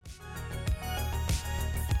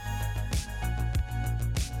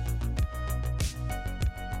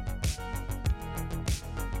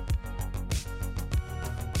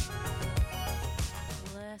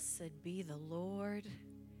be the Lord.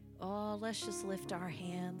 Oh, let's just lift our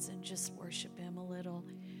hands and just worship him a little.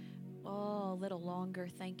 Oh, a little longer.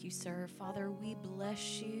 Thank you, sir. Father, we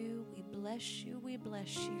bless you. We bless you. We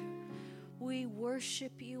bless you. We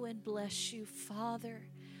worship you and bless you, Father.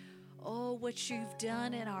 Oh, what you've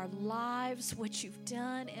done in our lives, what you've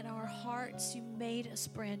done in our hearts. You made us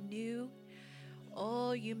brand new.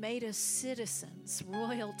 Oh, you made us citizens,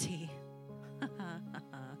 royalty.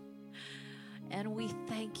 And we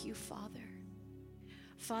thank you, Father.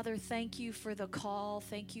 Father, thank you for the call.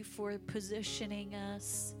 Thank you for positioning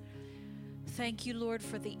us. Thank you, Lord,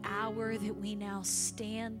 for the hour that we now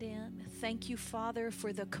stand in. Thank you, Father,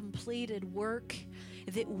 for the completed work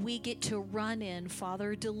that we get to run in,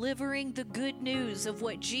 Father, delivering the good news of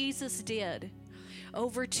what Jesus did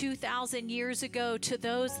over 2,000 years ago to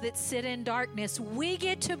those that sit in darkness. We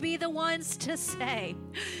get to be the ones to say,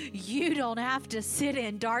 you don't have to sit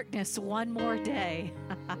in darkness one more day.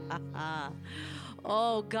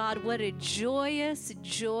 Oh, God, what a joyous,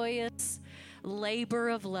 joyous labor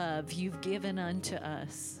of love you've given unto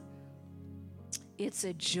us. It's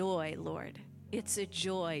a joy, Lord. It's a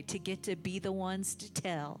joy to get to be the ones to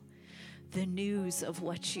tell the news of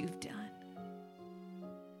what you've done.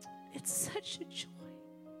 It's such a joy.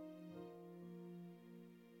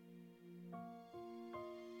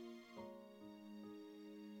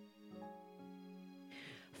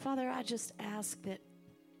 Father, I just ask that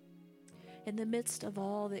in the midst of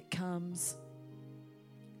all that comes,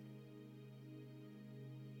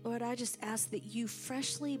 Lord, I just ask that you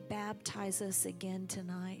freshly baptize us again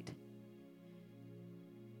tonight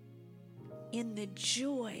in the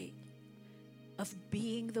joy of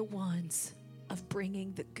being the ones of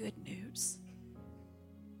bringing the good news.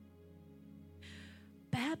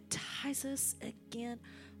 Baptize us again.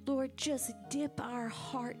 Lord, just dip our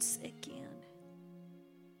hearts again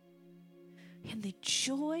in the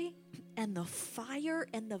joy and the fire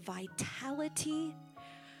and the vitality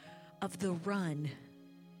of the run.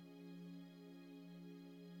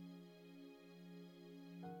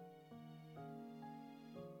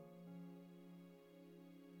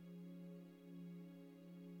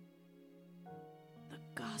 The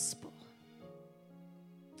gospel.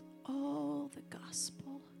 Oh, the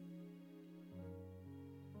gospel.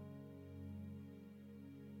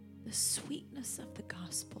 The sweetness of the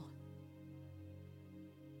gospel.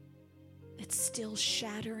 It's still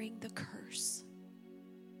shattering the curse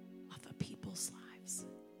of a people's lives.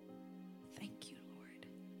 Thank you, Lord.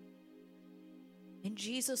 And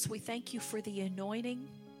Jesus, we thank you for the anointing,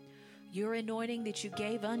 your anointing that you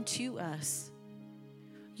gave unto us,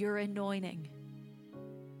 your anointing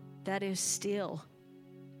that is still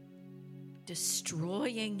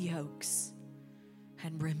destroying yokes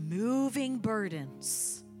and removing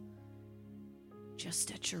burdens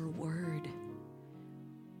just at your word.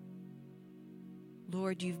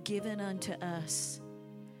 Lord, you've given unto us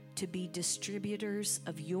to be distributors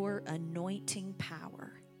of your anointing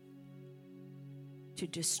power to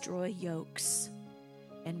destroy yokes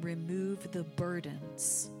and remove the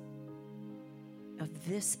burdens of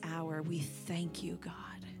this hour. We thank you, God,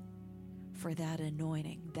 for that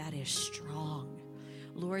anointing that is strong.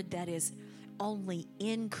 Lord, that is only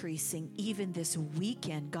increasing even this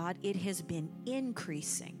weekend. God, it has been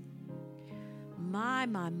increasing.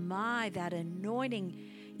 My, that anointing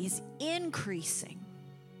is increasing.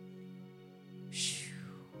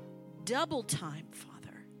 Double time,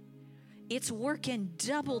 Father. It's working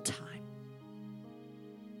double time.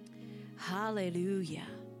 Hallelujah.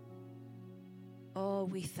 Oh,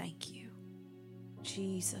 we thank you.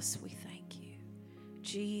 Jesus, we thank you.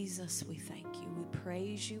 Jesus, we thank you. We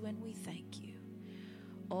praise you and we thank you.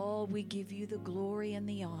 Oh, we give you the glory and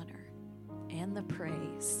the honor and the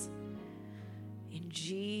praise. In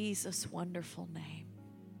Jesus' wonderful name.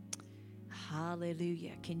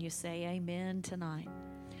 Hallelujah. Can you say amen tonight?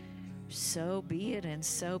 So be it and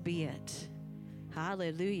so be it.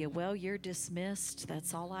 Hallelujah. Well, you're dismissed.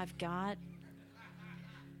 That's all I've got.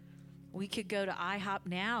 We could go to IHOP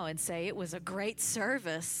now and say it was a great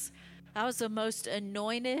service. That was the most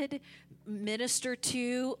anointed minister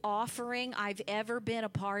to offering I've ever been a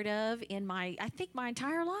part of in my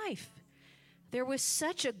entire life. There was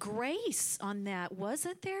such a grace on that,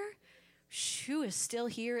 wasn't there? Who is still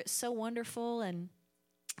here? It's so wonderful. And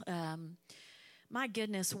my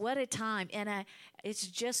goodness, what a time. And it's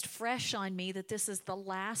just fresh on me that this is the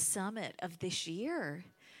last summit of this year.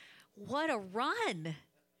 What a run.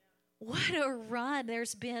 What a run.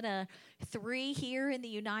 There's been 3 here in the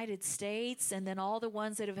United States, and then all the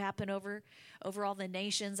ones that have happened over all the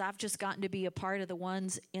nations. I've just gotten to be a part of the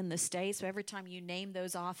ones in the States. So every time you name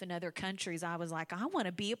those off in other countries, I was like, I want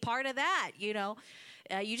to be a part of that, you know.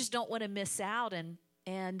 You just don't want to miss out.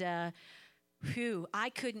 I'd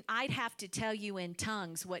have to tell you in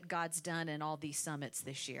tongues what God's done in all these summits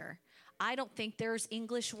this year. I don't think there's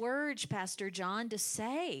English words, Pastor John, to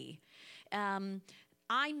say.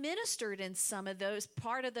 I ministered in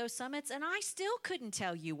part of those summits, and I still couldn't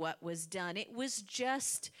tell you what was done. It was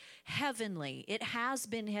just heavenly. It has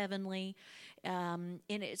been heavenly, and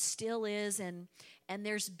it still is. And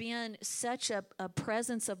there's been such a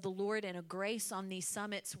presence of the Lord and a grace on these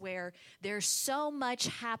summits where there's so much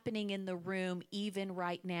happening in the room, even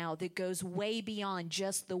right now, that goes way beyond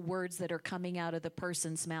just the words that are coming out of the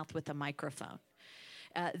person's mouth with a microphone.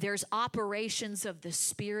 There's operations of the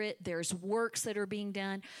Spirit. There's works that are being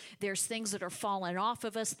done. There's things that are falling off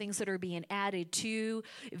of us, things that are being added to,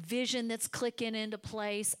 vision that's clicking into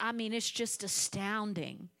place. I mean, it's just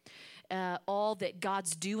astounding, all that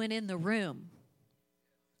God's doing in the room.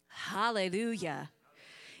 Hallelujah.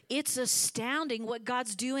 It's astounding what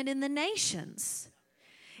God's doing in the nations.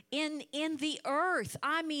 In the earth.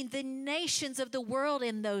 I mean, the nations of the world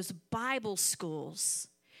in those Bible schools.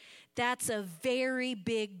 That's a very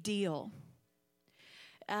big deal.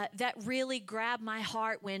 That really grabbed my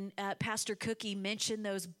heart when Pastor Cookie mentioned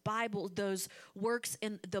those works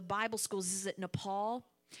in the Bible schools. Is it Nepal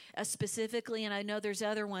specifically? And I know there's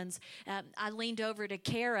other ones. I leaned over to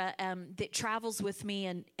Kara that travels with me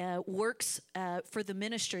and works for the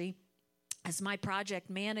ministry as my project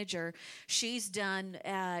manager. She's done,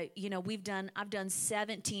 I've done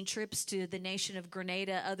 17 trips to the nation of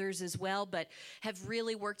Grenada, others as well, but have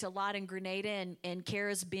really worked a lot in Grenada, and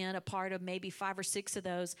Kara's been a part of maybe 5 or 6 of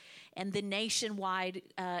those, and the nationwide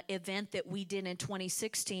event that we did in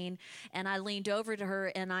 2016. And I leaned over to her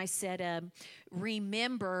and I said,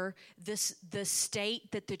 remember the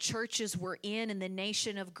state that the churches were in the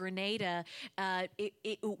nation of Grenada.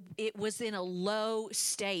 It was in a low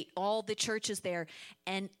state, all the churches there.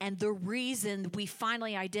 And the reason we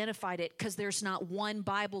finally identified it, because there's not one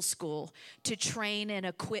Bible school to train and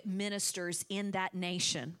equip ministers in that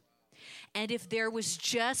nation. And if there was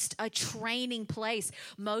just a training place,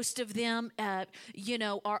 most of them, are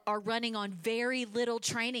running on very little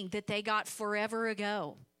training that they got forever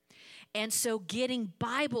ago. And so getting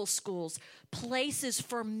Bible schools, places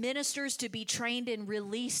for ministers to be trained and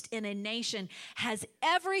released in a nation, has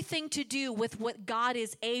everything to do with what God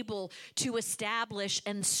is able to establish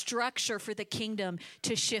and structure for the kingdom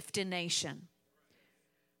to shift a nation.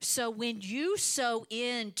 So when you sow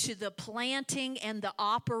into the planting and the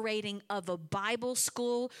operating of a Bible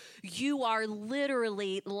school, you are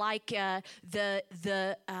literally like the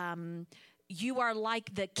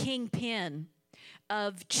kingpin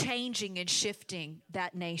of changing and shifting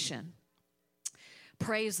that nation.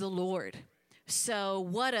 Praise the Lord. So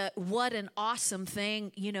what an awesome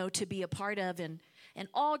thing, to be a part of, and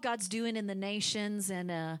all God's doing in the nations,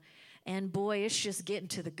 and boy, it's just getting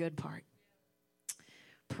to the good part.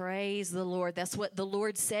 Praise the Lord. That's what the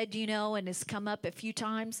Lord said, and has come up a few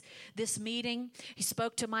times this meeting. He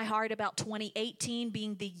spoke to my heart about 2018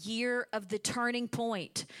 being the year of the turning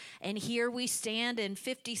point. And here we stand in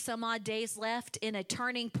 50 some odd days left in a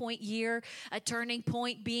turning point year, a turning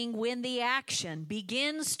point being when the action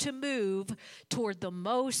begins to move toward the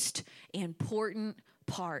most important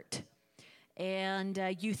part. And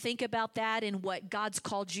you think about that and what God's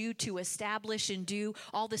called you to establish and do,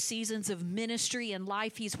 all the seasons of ministry and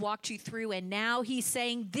life He's walked you through. And now He's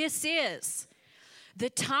saying this is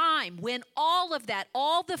the time when all of that,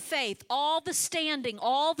 all the faith, all the standing,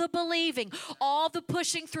 all the believing, all the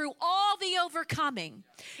pushing through, all the overcoming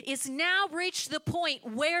is now reached the point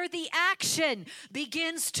where the action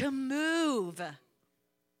begins to move.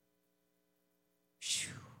 Whew.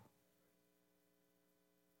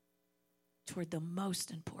 Toward the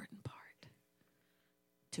most important part.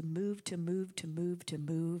 To move.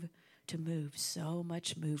 So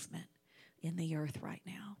much movement in the earth right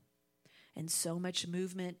now. And so much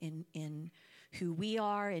movement in who we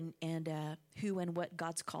are and who and what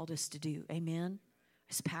God's called us to do. Amen?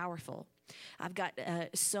 It's powerful. I've got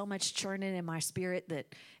so much churning in my spirit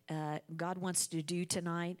that God wants to do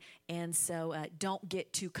tonight. And so don't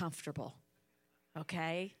get too comfortable.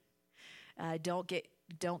 Okay? Don't get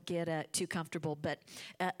too comfortable, but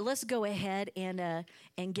let's go ahead and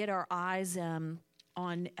get our eyes on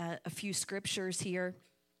a few scriptures here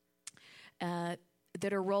that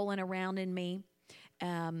are rolling around in me.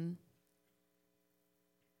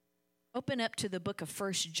 Open up to the book of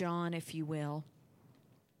 1 John, if you will.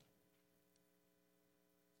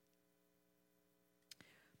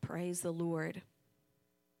 Praise the Lord.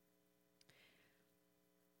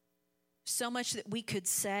 So much that we could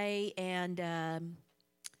say and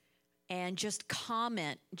just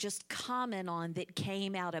comment on that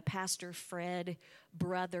came out of Pastor Fred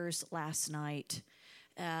Brothers last night.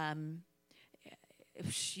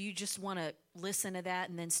 You just want to listen to that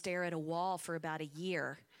and then stare at a wall for about a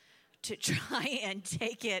year to try and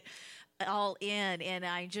take it all in. And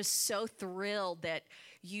I'm just so thrilled that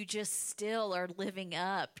you just still are living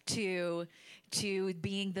up to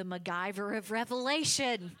being the MacGyver of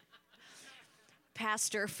Revelation,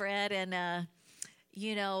 Pastor Fred. And I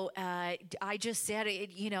just said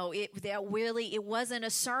it. It wasn't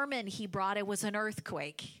a sermon he brought; it was an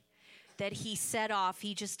earthquake that he set off.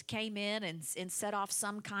 He just came in and set off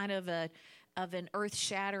some kind of an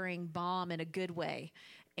earth-shattering bomb in a good way.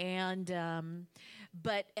 And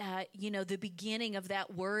the beginning of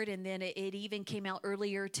that word, and then it even came out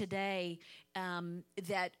earlier today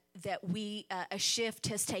that a shift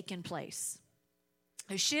has taken place.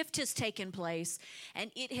 A shift has taken place,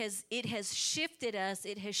 and it has shifted us.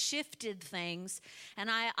 It has shifted things, and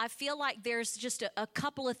I feel like there's just a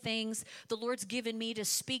couple of things the Lord's given me to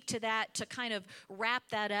speak to that, to kind of wrap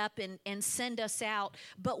that up and send us out.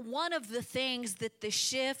 But one of the things that the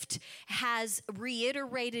shift has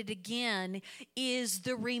reiterated again is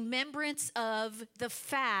the remembrance of the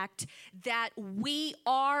fact that we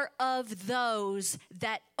are of those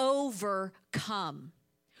that overcome.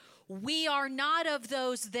 We are not of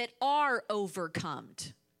those that are overcome.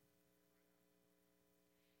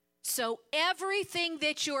 So everything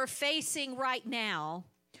that you're facing right now,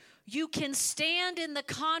 you can stand in the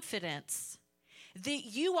confidence that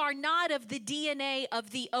you are not of the DNA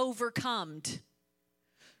of the overcome.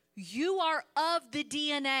 You are of the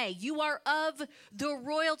DNA. You are of the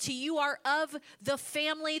royalty. You are of the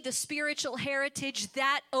family, the spiritual heritage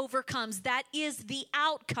that overcomes. That is the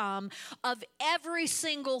outcome of every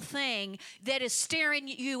single thing that is staring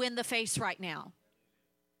you in the face right now.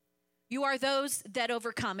 You are those that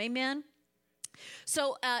overcome. Amen?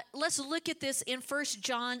 So let's look at this in 1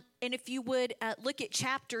 John, and if you would look at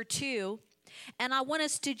chapter 2. And I want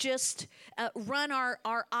us to just run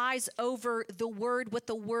our eyes over the word, what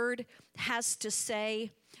the word has to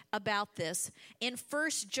say about this. In 1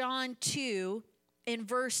 John 2, in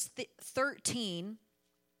verse 13,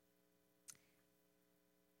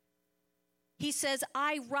 he says,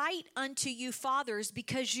 I write unto you, fathers,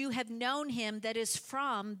 because you have known him that is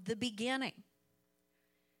from the beginning.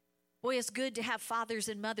 Boy, it's good to have fathers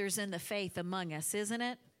and mothers in the faith among us, isn't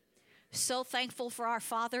it? So thankful for our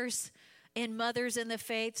fathers and mothers in the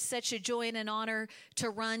faith. Such a joy and an honor to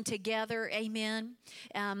run together. Amen.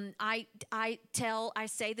 I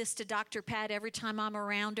say this to Dr. Pat every time I'm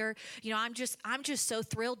around her. I'm just so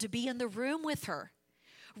thrilled to be in the room with her.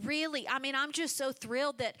 Really, I'm just so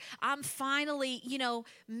thrilled that I'm finally,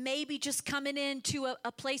 maybe just coming into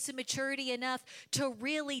a place of maturity enough to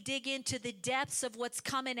really dig into the depths of what's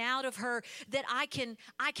coming out of her, that I can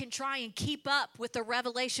try and keep up with the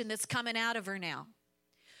revelation that's coming out of her now.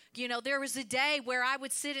 There was a day where I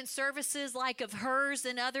would sit in services like of hers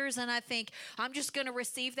and others, and I think, I'm just going to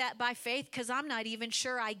receive that by faith because I'm not even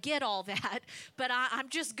sure I get all that, but I'm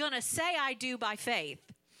just going to say I do by faith.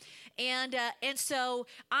 And so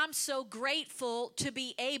I'm so grateful to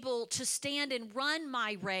be able to stand and run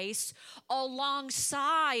my race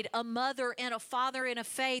alongside a mother and a father in a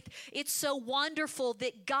faith. It's so wonderful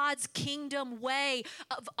that God's kingdom way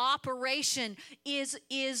of operation is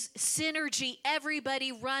synergy,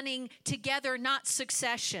 everybody running together, not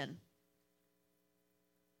succession.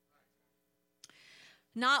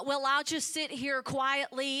 Not, well, I'll just sit here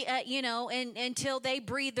quietly, and until they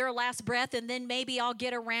breathe their last breath, and then maybe I'll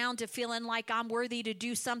get around to feeling like I'm worthy to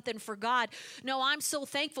do something for God. No, I'm so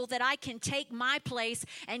thankful that I can take my place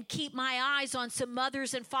and keep my eyes on some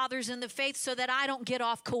mothers and fathers in the faith so that I don't get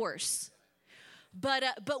off course. But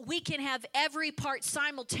we can have every part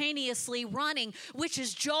simultaneously running, which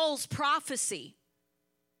is Joel's prophecy.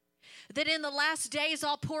 That in the last days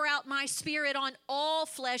I'll pour out my spirit on all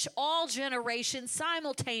flesh, all generations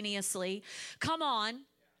simultaneously. Come on.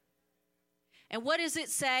 And what does it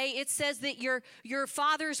say? It says that your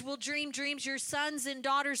fathers will dream dreams, your sons and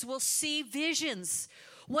daughters will see visions.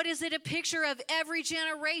 What is it? A picture of every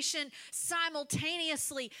generation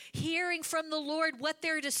simultaneously hearing from the Lord what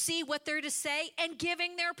they're to see, what they're to say, and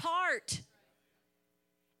giving their part.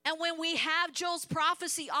 And when we have Joel's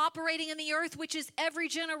prophecy operating in the earth, which is every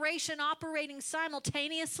generation operating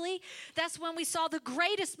simultaneously, that's when we saw the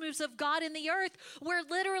greatest moves of God in the earth, where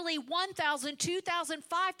literally 1,000, 2,000,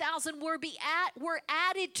 5,000 were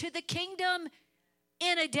added to the kingdom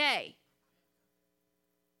in a day.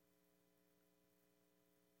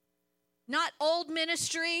 Not old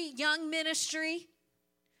ministry, young ministry,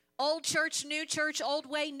 old church, new church, old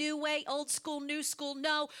way, new way, old school, new school.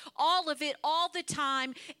 No, all of it, all the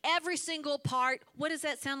time, every single part. What does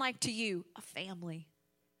that sound like to you? A family.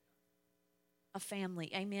 A family.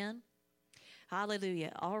 Amen.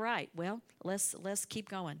 Hallelujah. All right. Well, let's keep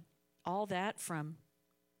going. All that from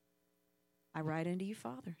I write unto you,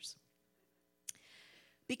 fathers,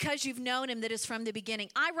 because you've known him that is from the beginning.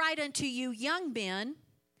 I write unto you, young men,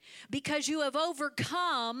 because you have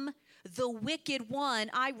overcome the wicked one.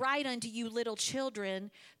 I write unto you, little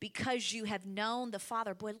children, because you have known the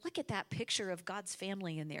Father. Boy, look at that picture of God's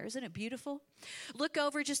family in there. Isn't it beautiful? Look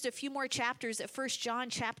over just a few more chapters at 1 John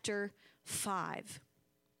chapter 5.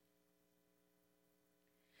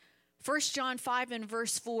 1 John 5 and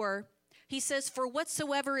verse 4, he says, for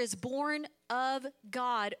whatsoever is born of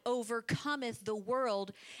God overcometh the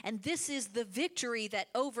world, and this is the victory that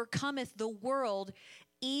overcometh the world,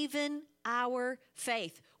 even our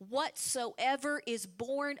faith. Whatsoever is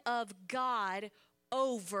born of God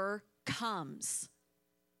overcomes.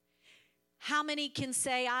 How many can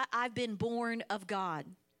say, I've been born of God?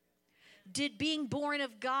 Did being born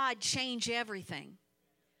of God change everything?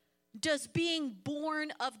 Does being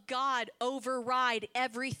born of God override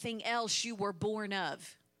everything else you were born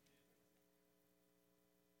of?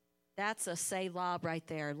 That's a Selah right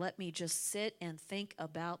there. Let me just sit and think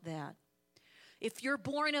about that. If you're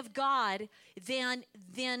born of God, then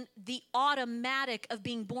the automatic of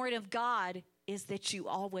being born of God is that you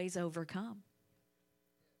always overcome.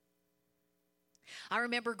 I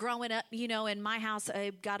remember growing up, in my house,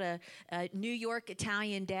 I got a New York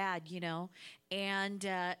Italian dad, and,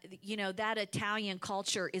 that Italian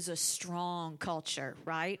culture is a strong culture,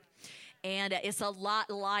 right? And it's a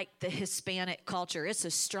lot like the Hispanic culture. It's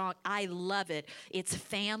I love it. It's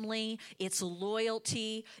family, it's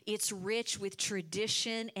loyalty, it's rich with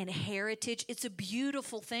tradition and heritage. It's a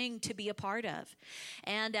beautiful thing to be a part of.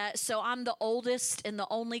 And so I'm the oldest and the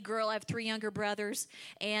only girl. I have 3 younger brothers.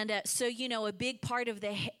 And so, a big part of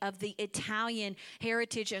the Italian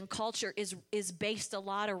heritage and culture is based a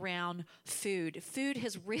lot around food. Food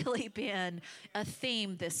has really been a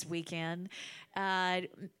theme this weekend.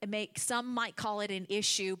 Some might call it an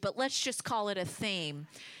issue, but let's just call it a theme.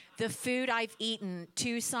 The food I've eaten,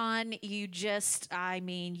 Tucson, you just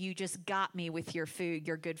got me with your food,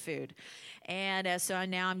 your good food. And so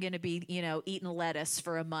now I'm going to be, eating lettuce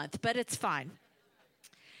for a month, but it's fine.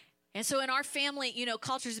 And so in our family,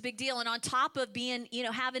 culture is a big deal. And on top of being,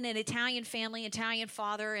 having an Italian family, Italian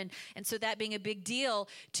father, and so that being a big deal,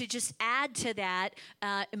 to just add to that,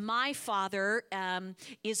 my father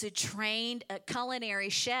is a trained culinary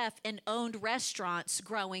chef and owned restaurants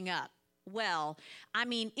growing up. Well,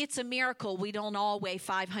 it's a miracle we don't all weigh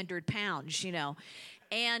 500 pounds,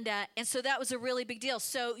 And so that was a really big deal.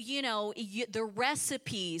 So, the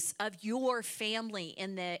recipes of your family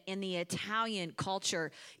in the Italian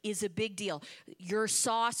culture is a big deal. Your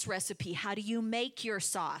sauce recipe, how do you make your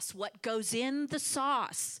sauce? What goes in the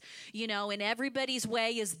sauce? And everybody's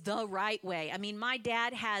way is the right way. My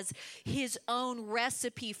dad has his own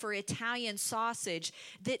recipe for Italian sausage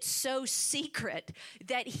that's so secret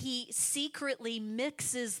that he secretly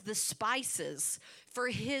mixes the spices for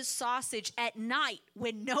his sausage at night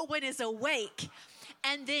when no one is awake,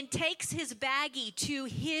 and then takes his baggie to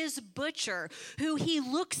his butcher, who he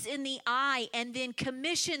looks in the eye and then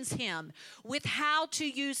commissions him with how to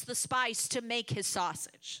use the spice to make his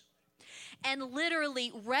sausage. And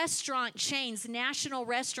literally restaurant chains, national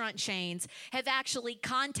restaurant chains, have actually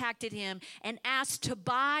contacted him and asked to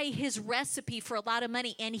buy his recipe for a lot of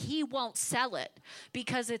money, and he won't sell it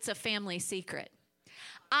because it's a family secret.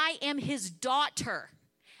 I am his daughter,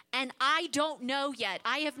 and I don't know yet.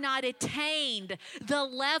 I have not attained the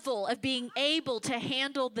level of being able to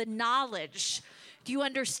handle the knowledge, do you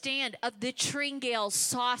understand, of the Tringale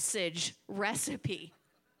sausage recipe.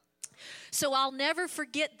 So I'll never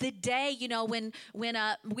forget the day, when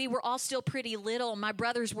we were all still pretty little. My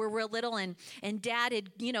brothers were real little, and Dad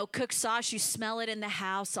had, cooked sauce. You smell it in the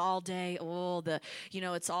house all day. Oh,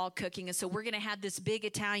 it's all cooking. And so we're going to have this big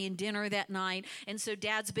Italian dinner that night. And so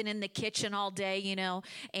Dad's been in the kitchen all day,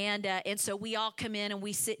 and so we all come in and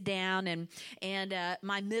we sit down, and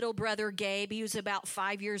my middle brother, Gabe, he was about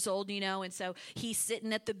 5 years old, and so he's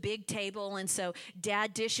sitting at the big table. And so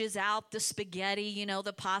Dad dishes out the spaghetti,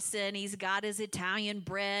 the pasta, and he's got his Italian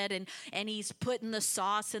bread, and he's putting the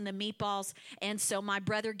sauce and the meatballs. And so my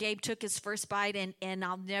brother Gabe took his first bite, and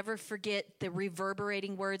I'll never forget the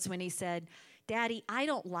reverberating words when he said, "Daddy, I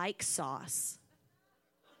don't like sauce."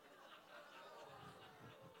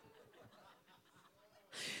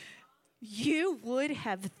 You would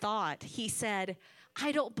have thought he said,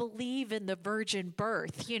 I don't believe in the virgin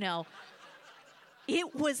birth, you know.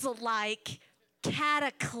 It was like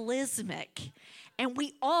cataclysmic. And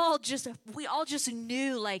we all just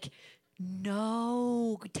knew, like,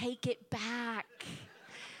 no, take it back.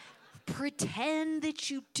 Pretend that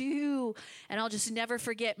you do. And I'll just never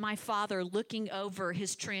forget my father looking over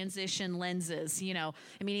his transition lenses, you know.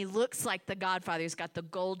 I mean, he looks like the Godfather. He's got the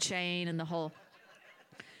gold chain and the whole...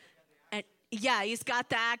 Yeah, he's got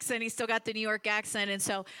the accent. He's still got the New York accent. And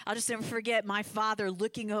so I'll just never forget my father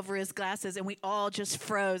looking over his glasses, and we all just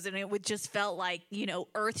froze. And it would just felt like, you know,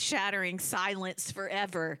 earth-shattering silence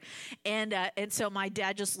forever. And so my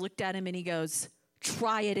dad just looked at him and he goes,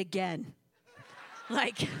 "Try it again."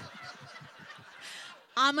 Like,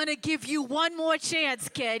 I'm going to give you one more chance,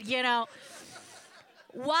 kid, you know.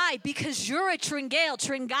 Why? Because you're a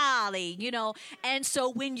Tringale, you know. And so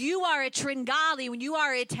when you are a Tringale, when you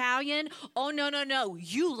are Italian, oh, no.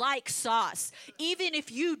 You like sauce. Even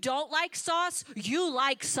if you don't like sauce, you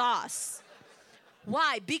like sauce.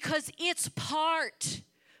 Why? Because it's part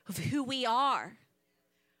of who we are.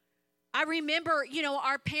 I remember, you know,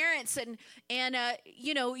 our parents and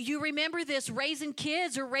you know, you remember this, raising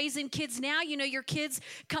kids now. You know, your kids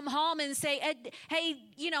come home and say, hey,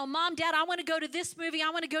 you know, Mom, Dad, I want to go to this movie. I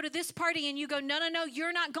want to go to this party. And you go, no,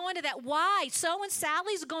 you're not going to that. Why? So and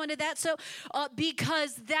Sally's going to that. So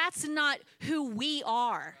because that's not who we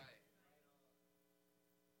are.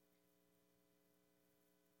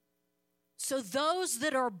 So those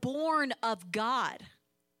that are born of God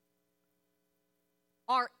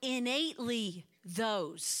are innately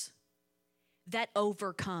those that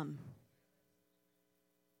overcome.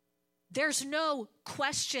 There's no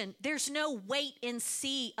question. There's no wait and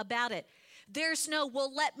see about it. There's no,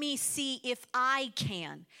 well, let me see if I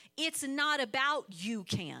can. It's not about you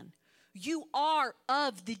can. You are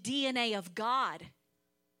of the DNA of God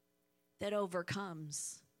that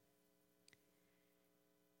overcomes.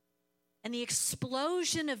 And the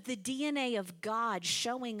explosion of the DNA of God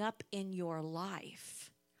showing up in your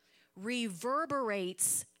life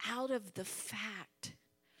reverberates out of the fact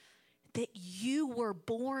that you were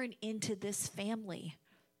born into this family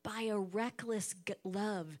by a reckless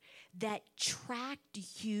love that tracked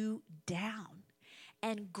you down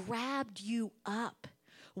and grabbed you up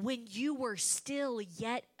when you were still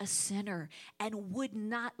yet a sinner and would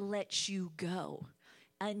not let you go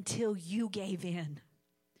until you gave in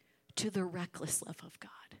to the reckless love of God.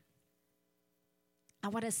 I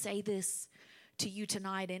want to say this to you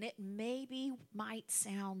tonight, and it maybe might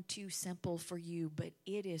sound too simple for you, but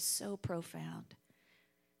it is so profound.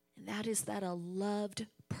 And that is that a loved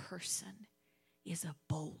person is a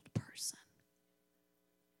bold person.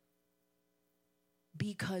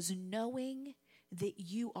 Because knowing that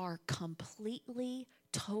you are completely,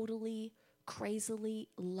 totally, crazily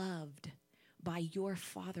loved by your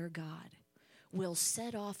Father God will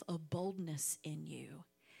set off a boldness in you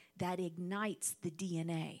that ignites the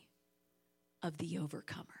DNA of the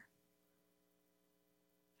overcomer.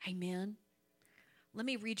 Amen. Let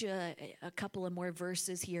me read you a couple of more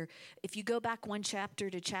verses here. If you go back one chapter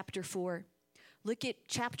to chapter 4, look at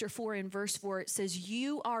chapter 4 and verse 4. It says,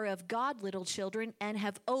 "You are of God, little children, and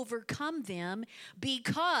have overcome them,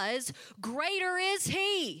 because greater is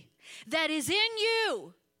he that is in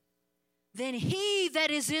you than he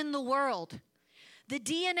that is in the world." The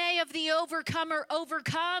DNA of the overcomer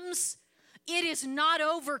overcomes. It is not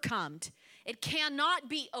overcome. It cannot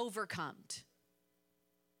be overcome.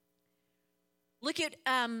 Look at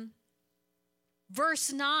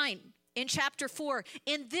verse 9 in chapter 4.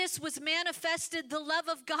 "In this was manifested the love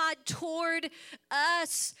of God toward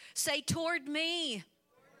us." Say, toward me.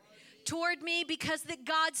 Toward me, because that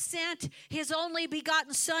God sent his only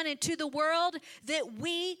begotten Son into the world that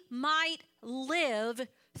we might live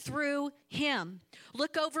through him.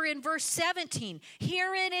 Look over in verse 17.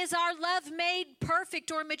 "Herein is our love made perfect,"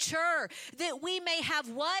 or mature, "that we may have"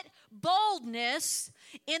 what? "Boldness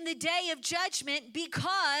in the day of judgment,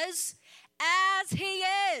 because as he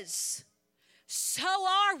is, so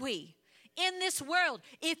are we in this world."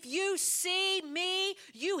 If you see me,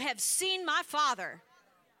 you have seen my Father.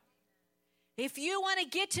 If you want to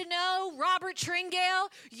get to know Robert Tringale,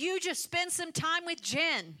 you just spend some time with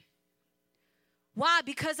Jen. Why?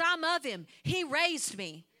 Because I'm of him. He raised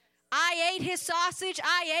me. I ate his sausage.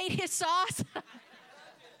 I ate his sauce.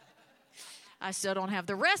 I still don't have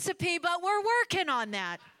the recipe, but we're working on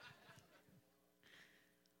that.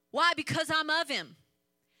 Why? Because I'm of him.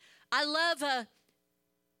 I love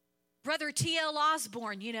Brother T.L.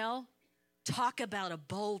 Osborne, you know. Talk about a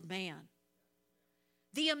bold man.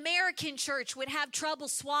 The American church would have trouble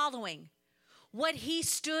swallowing what he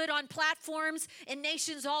stood on platforms in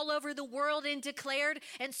nations all over the world and declared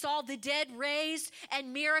and saw the dead raised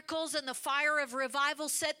and miracles and the fire of revival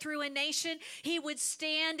set through a nation. He would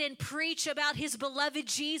stand and preach about his beloved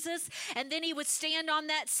Jesus, and then he would stand on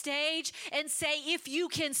that stage and say, if you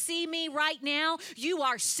can see me right now, you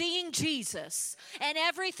are seeing Jesus. And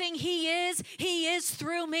everything he is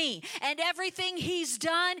through me. And everything he's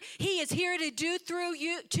done, he is here to do through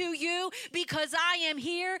you, to you, because I am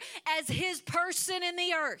here as his person in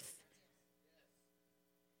the earth.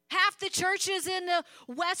 Half the churches in the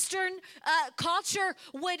Western culture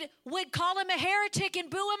would call him a heretic and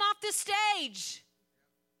boo him off the stage.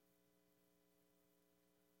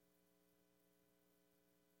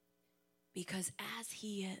 Because as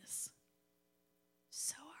he is,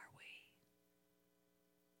 so are we.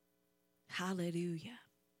 Hallelujah.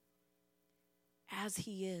 As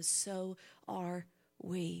he is, so are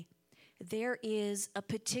we. There is a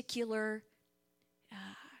particular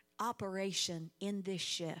operation in this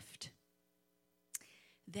shift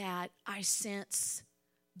that I sense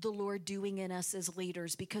the Lord doing in us as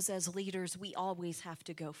leaders, because as leaders, we always have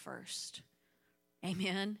to go first.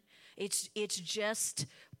 Amen. It's just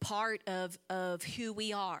part of who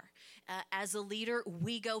we are. As a leader,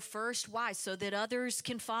 we go first. Why? So that others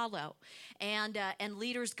can follow. And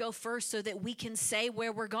leaders go first so that we can say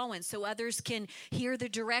where we're going, so others can hear the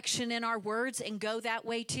direction in our words and go that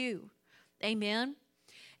way too. Amen.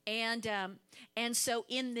 And so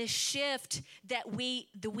in this shift that we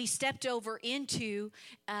stepped over into,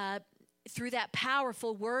 through that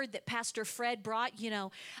powerful word that Pastor Fred brought,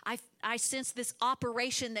 I sense this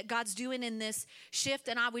operation that God's doing in this shift.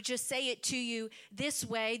 And I would just say it to you this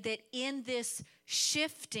way, that in this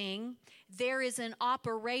shifting, there is an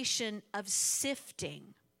operation of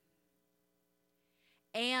sifting.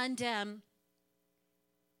 And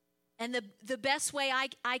the best way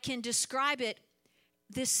I can describe it,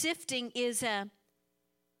 this sifting is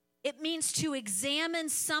it means to examine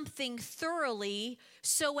something thoroughly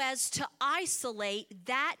so as to isolate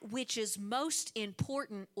that which is most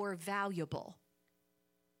important or valuable.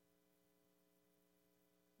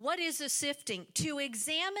 What is a sifting? To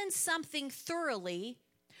examine something thoroughly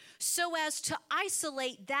so as to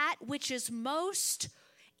isolate that which is most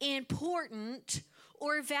important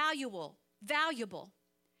or valuable.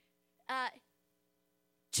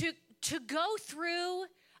 To go through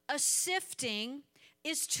a sifting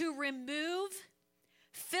is to remove,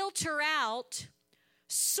 filter out,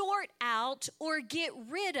 sort out, or get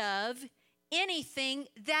rid of anything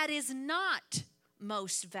that is not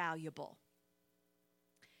most valuable.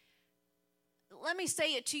 Let me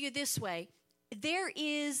say it to you this way. There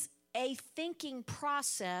is a thinking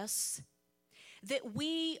process that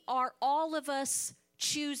we are, all of us,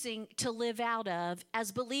 choosing to live out of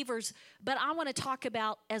as believers, but I want to talk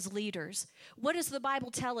about as leaders. What does the Bible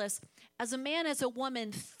tell us? As a man, as a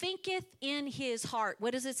woman thinketh in his heart,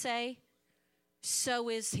 what does it say? So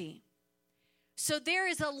is he. So there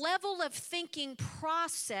is a level of thinking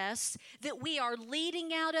process that we are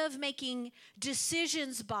leading out of, making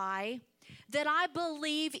decisions by, that I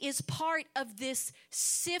believe is part of this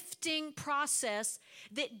sifting process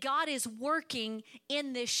that God is working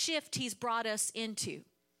in this shift he's brought us into.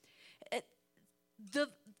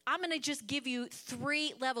 I'm going to just give you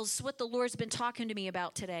 3 levels. This is what the Lord's been talking to me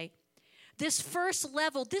about today. This first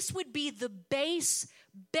level, this would be the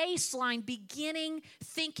baseline beginning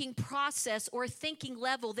thinking process or thinking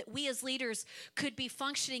level that we as leaders could be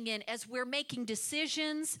functioning in as we're making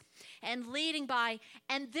decisions and leading by.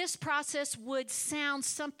 And this process would sound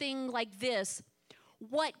something like this.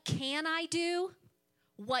 What can I do?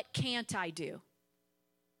 What can't I do?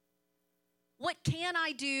 What can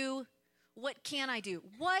I do? What can I do?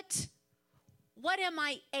 What am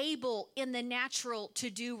I able in the natural to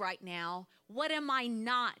do right now? What am I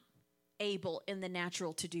not able in the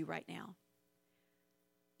natural to do right now?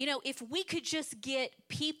 If we could just get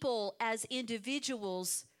people as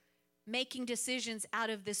individuals making decisions out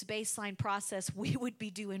of this baseline process, we would be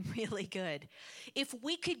doing really good. If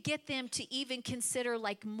we could get them to even consider,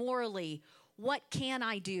 like, morally, what can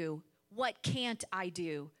I do? What can't I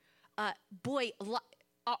do?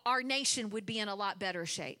 Our nation would be in a lot better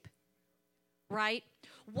shape. Right?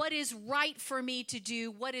 What is right for me to do?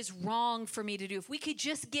 What is wrong for me to do? If we could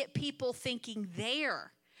just get people thinking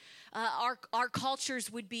there, our cultures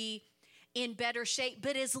would be in better shape.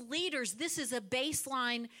 But as leaders, this is a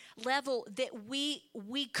baseline level that we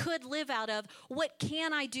could live out of. What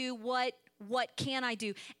can I do? What can I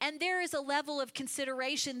do? And there is a level of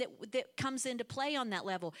consideration that comes into play on that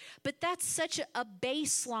level. But that's such a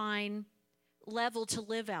baseline level to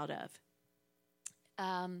live out of.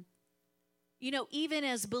 Even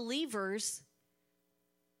as believers,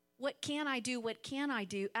 what can I do? What can I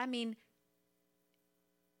do? I mean,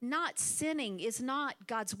 not sinning is not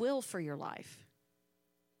God's will for your life.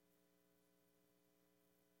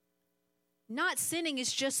 Not sinning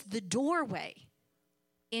is just the doorway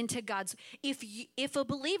into God's. If a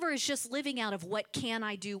believer is just living out of what can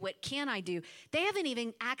I do, what can I do, they haven't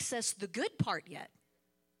even accessed the good part yet.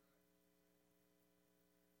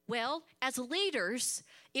 Well, as leaders,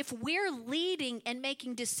 if we're leading and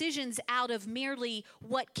making decisions out of merely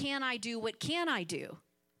what can I do, what can I do,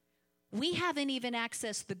 we haven't even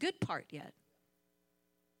accessed the good part yet.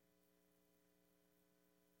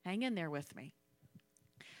 Hang in there with me.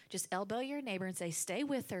 Just elbow your neighbor and say, stay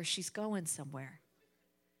with her. She's going somewhere.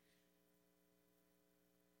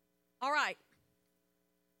 All right.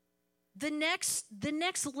 The next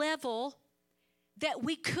level that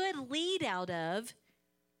we could lead out of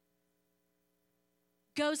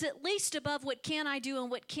goes at least above what can I do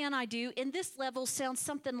and what can I do. And this level sounds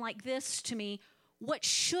something like this to me. What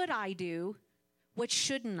should I do? What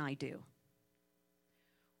shouldn't I do?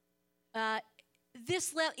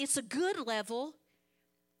 It's a good level.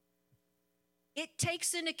 It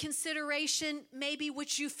takes into consideration maybe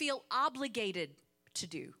what you feel obligated to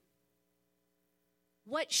do.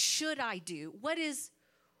 What should I do? What is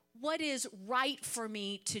right for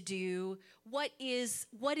me to do? What is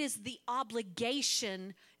the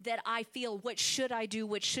obligation that I feel? What should I do?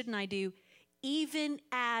 What shouldn't I do? Even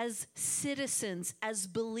as citizens, as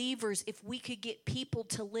believers, if we could get people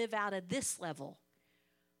to live out of this level,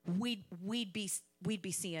 we'd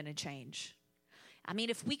be seeing a change. I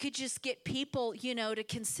mean, if we could just get people, to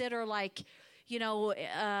consider like,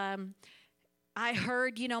 I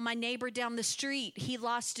heard, my neighbor down the street, he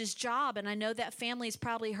lost his job, and I know that family is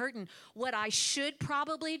probably hurting. What I should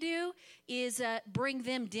probably do is bring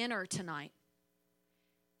them dinner tonight.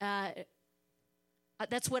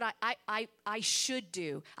 That's what I should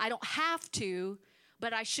do. I don't have to,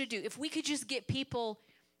 but I should do. If we could just get people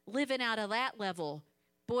living out of that level,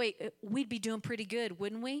 boy, we'd be doing pretty good,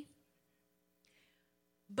 wouldn't we?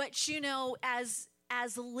 But,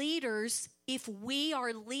 as leaders, if we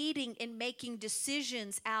are leading and making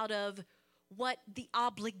decisions out of what the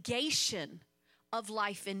obligation of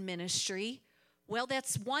life and ministry, well,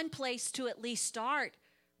 that's one place to at least start.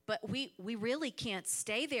 But we really can't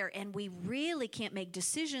stay there, and we really can't make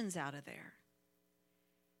decisions out of there.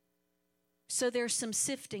 So there's some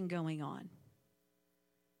sifting going on.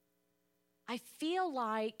 I feel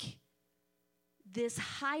like this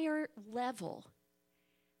higher level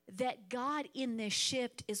that God in this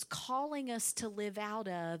shift is calling us to live out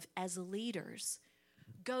of as leaders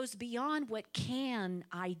goes beyond what can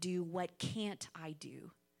I do, what can't I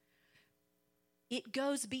do. It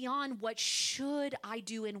goes beyond what should I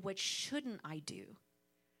do and what shouldn't I do.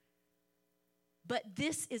 But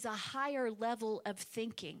this is a higher level of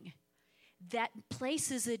thinking that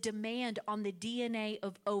places a demand on the DNA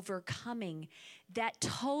of overcoming that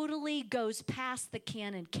totally goes past the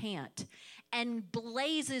can and can't and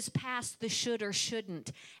blazes past the should or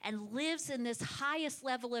shouldn't and lives in this highest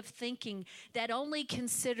level of thinking that only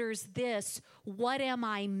considers this: what am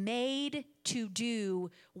I made to do?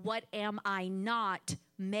 What am I not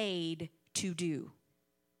made to do?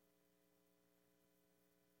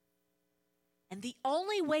 And the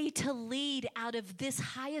only way to lead out of this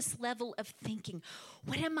highest level of thinking,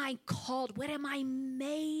 what am I called? What am I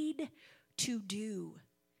made to do?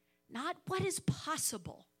 Not what is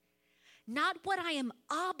possible, not what I am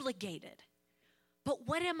obligated, but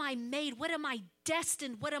what am I made? What am I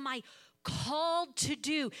destined? What am I called to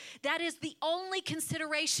do? That is the only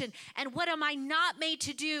consideration. And what am I not made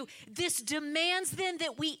to do? This demands then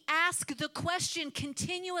that we ask the question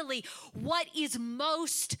continually, what is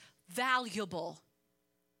most valuable?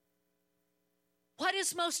 What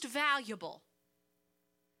is most valuable?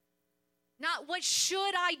 Not what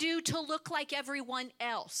should I do to look like everyone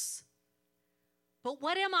else, but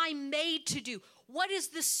what am I made to do? What is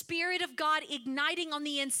the Spirit of God igniting on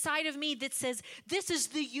the inside of me that says, this is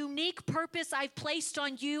the unique purpose I've placed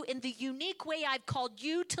on you in the unique way I've called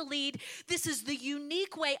you to lead. This is the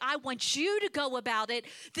unique way I want you to go about it.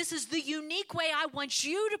 This is the unique way I want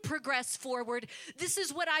you to progress forward. This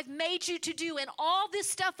is what I've made you to do. And all this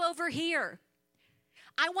stuff over here,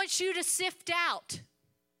 I want you to sift out.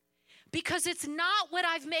 Because it's not what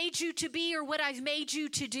I've made you to be or what I've made you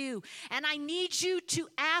to do. And I need you to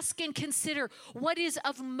ask and consider what is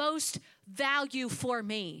of most value for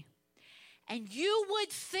me. And you would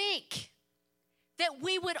think that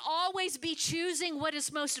we would always be choosing what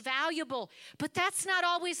is most valuable. But that's not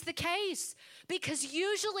always the case. Because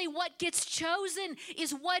usually what gets chosen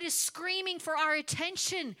is what is screaming for our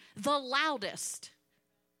attention the loudest.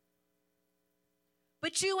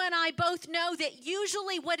 But you and I both know that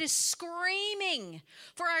usually what is screaming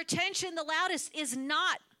for our attention the loudest is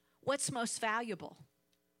not what's most valuable.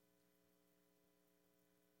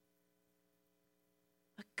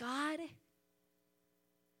 But God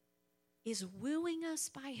is wooing us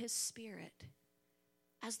by his Spirit.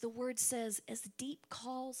 As the word says, as deep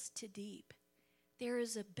calls to deep, there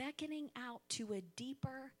is a beckoning out to a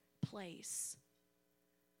deeper place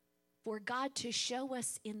for God to show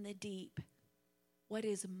us in the deep what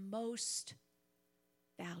is most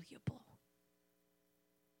valuable.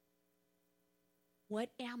 What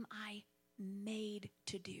am I made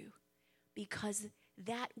to do? Because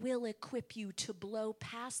that will equip you to blow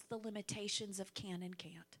past the limitations of can and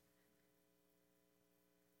can't.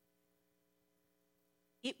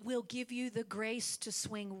 It will give you the grace to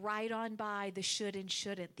swing right on by the should and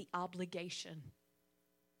shouldn't, the obligation.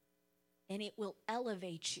 And it will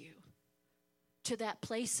elevate you to that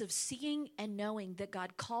place of seeing and knowing that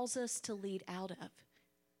God calls us to lead out of.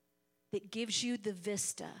 That gives you the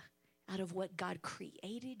vista out of what God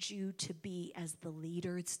created you to be as the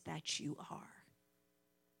leaders that you are.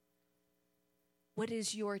 What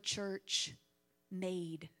is your church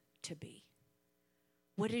made to be?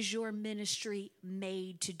 What is your ministry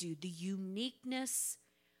made to do? The uniqueness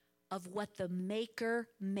of what the Maker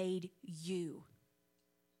made you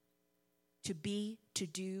to be, to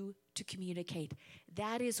do, to communicate.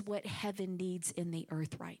 That is what heaven needs in the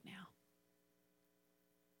earth right now.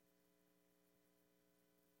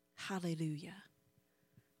 Hallelujah.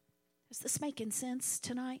 Is this making sense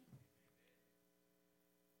tonight?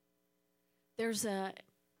 There's a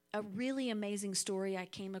really amazing story I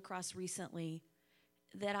came across recently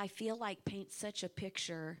that I feel like paints such a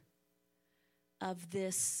picture of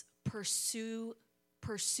this pursuit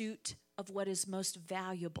of what is most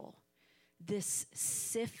valuable, this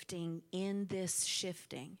sifting in this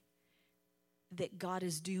shifting that God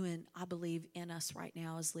is doing, I believe, in us right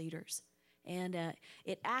now as leaders. And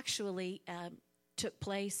it actually took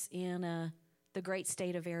place in the great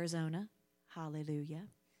state of Arizona. Hallelujah.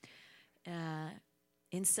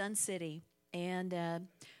 In Sun City. And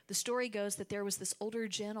the story goes that there was this older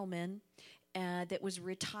gentleman that was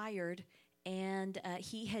retired, and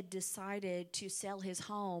he had decided to sell his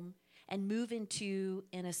home and move into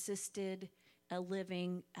an assisted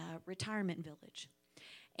living retirement village.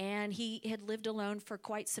 And he had lived alone for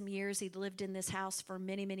quite some years. He'd lived in this house for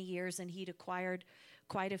many, many years, and he'd acquired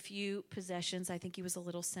quite a few possessions. I think he was a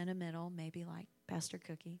little sentimental, maybe like Pastor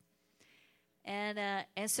Cookie. And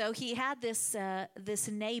so he had this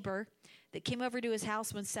neighbor that came over to his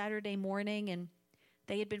house one Saturday morning, and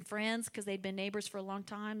they had been friends because they'd been neighbors for a long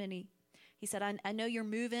time. And he said, I know you're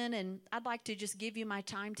moving, and I'd like to just give you my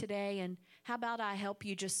time today, and how about I help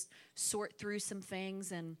you just sort through some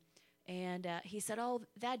things? And he said, oh,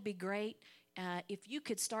 that'd be great. If you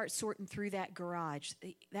could start sorting through that garage,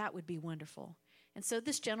 that would be wonderful. And so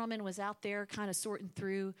this gentleman was out there kind of sorting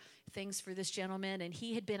through things for this gentleman, and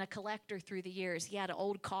he had been a collector through the years. He had an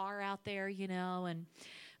old car out there, and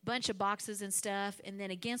a bunch of boxes and stuff. And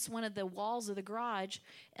then against one of the walls of the garage,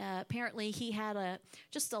 apparently he had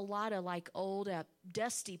just a lot of like old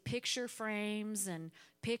dusty picture frames and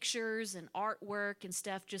pictures and artwork and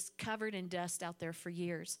stuff just covered in dust out there for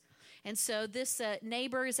years. And so this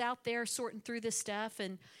neighbor is out there sorting through this stuff,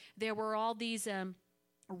 and there were all these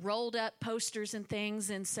rolled up posters and things.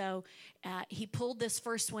 And so he pulled this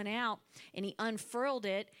first one out and he unfurled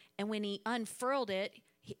it. And when he unfurled it,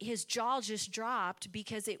 his jaw just dropped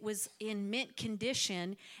because it was in mint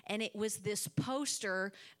condition. And it was this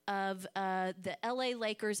poster of the LA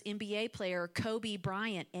Lakers NBA player, Kobe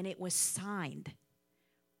Bryant. And it was signed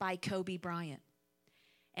by Kobe Bryant.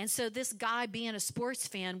 And so this guy, being a sports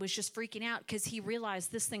fan, was just freaking out because he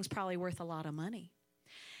realized this thing's probably worth a lot of money.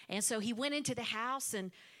 And so he went into the house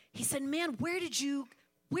and he said, "Man, where did you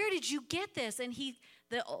get this?" And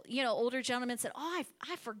the older gentleman said, "Oh,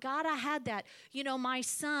 I forgot I had that. My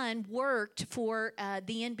son worked for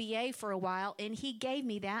the NBA for a while, and he gave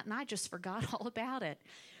me that, and I just forgot all about it."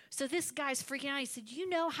 So this guy's freaking out. He said, "You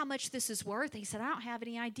know how much this is worth?" He said, "I don't have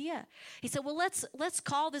any idea." He said, "Well, let's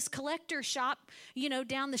call this collector shop,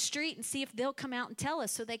 down the street and see if they'll come out and tell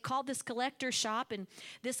us." So they called this collector shop, and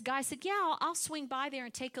this guy said, "Yeah, I'll swing by there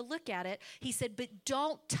and take a look at it." He said, "But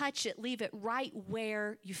don't touch it. Leave it right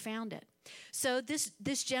where you found it." So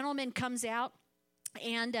this gentleman comes out.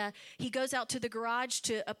 And he goes out to the garage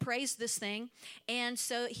to appraise this thing. And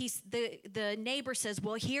so the neighbor says,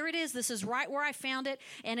 well, here it is. This is right where I found it,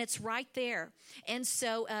 and it's right there. And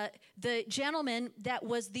so the gentleman that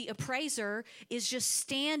was the appraiser is just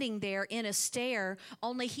standing there in a stare,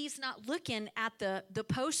 only he's not looking at the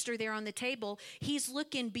poster there on the table. He's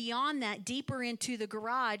looking beyond that, deeper into the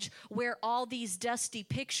garage, where all these dusty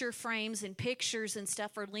picture frames and pictures and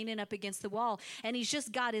stuff are leaning up against the wall. And he's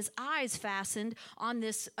just got his eyes fastened on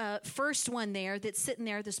this first one there that's sitting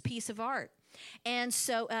there, this piece of art. And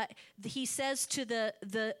so he says to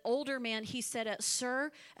the older man, he said,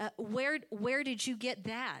 sir, where did you get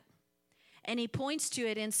that? And he points to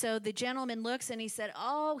it. And so the gentleman looks and he said,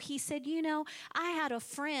 I had a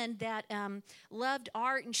friend that loved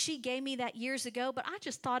art, and she gave me that years ago, but I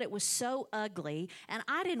just thought it was so ugly and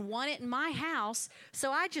I didn't want it in my house.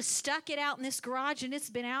 So I just stuck it out in this garage, and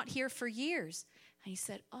it's been out here for years. And he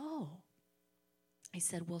said, oh. I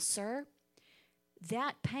said, well, sir,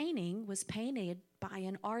 that painting was painted by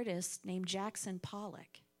an artist named Jackson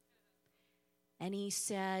Pollock. And he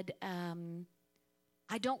said,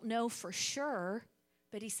 I don't know for sure,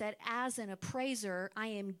 but he said, as an appraiser, I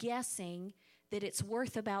am guessing that it's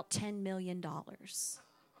worth about $10 million.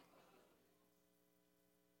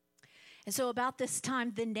 And so about this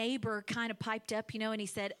time, the neighbor kind of piped up, and he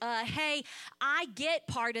said, hey, I get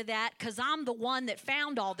part of that because I'm the one that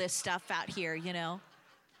found all this stuff out here,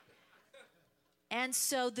 And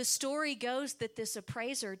so the story goes that this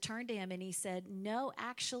appraiser turned to him and he said, no,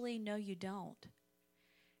 actually, no, you don't.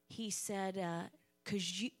 He said,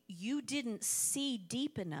 because you didn't see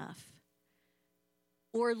deep enough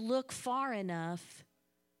or look far enough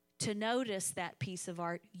to notice that piece of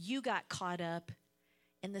art. You got caught up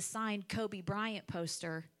in the signed Kobe Bryant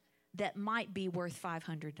poster that might be worth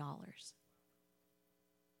 $500.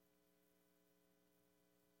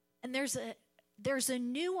 And there's a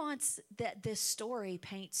nuance that this story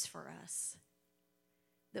paints for us.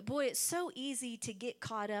 That, boy, it's so easy to get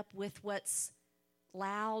caught up with what's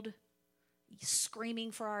loud,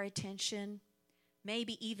 screaming for our attention,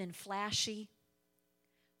 maybe even flashy,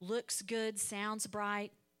 looks good, sounds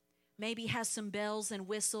bright, maybe has some bells and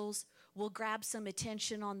whistles, will grab some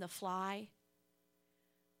attention on the fly.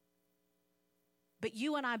 But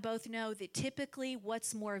you and I both know that typically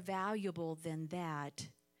what's more valuable than that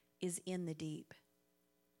is in the deep.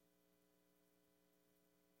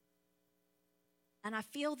 And I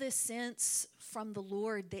feel this sense from the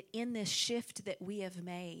Lord that in this shift that we have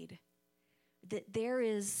made, that there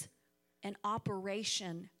is an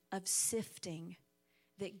operation of sifting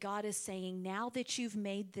that God is saying, now that you've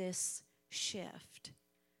made this shift,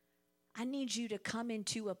 I need you to come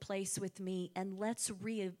into a place with me and let's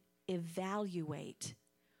reevaluate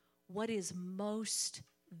what is most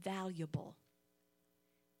valuable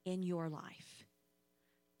in your life,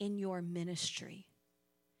 in your ministry,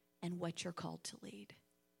 and what you're called to lead.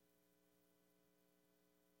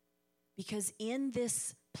 Because in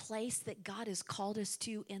this place that God has called us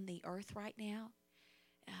to in the earth right now,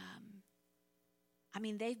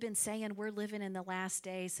 they've been saying we're living in the last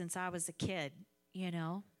days since I was a kid,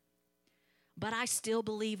 But I still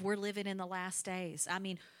believe we're living in the last days.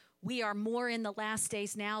 We are more in the last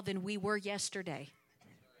days now than we were yesterday.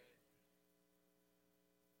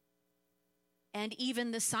 And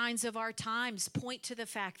even the signs of our times point to the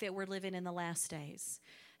fact that we're living in the last days.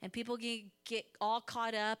 And people get all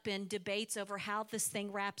caught up in debates over how this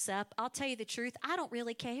thing wraps up. I'll tell you the truth, I don't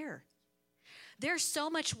really care. There's so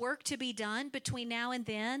much work to be done between now and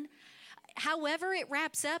then. However it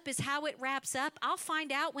wraps up is how it wraps up. I'll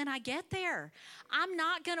find out when I get there. I'm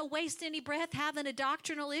not going to waste any breath having a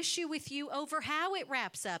doctrinal issue with you over how it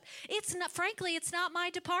wraps up. Frankly, it's not my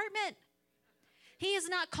department. He has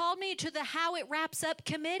not called me to the how it wraps up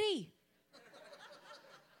committee.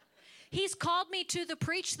 He's called me to the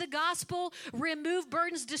preach the gospel, remove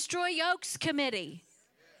burdens, destroy yokes committee.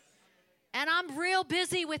 And I'm real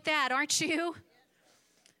busy with that, aren't you?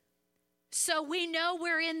 So we know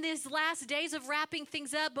we're in these last days of wrapping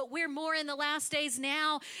things up, but we're more in the last days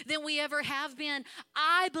now than we ever have been.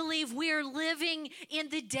 I believe we're living in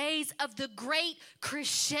the days of the great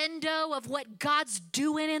crescendo of what God's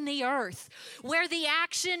doing in the earth, where the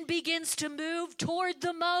action begins to move toward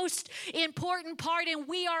the most important part, and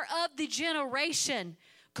we are of the generation,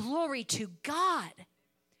 glory to God,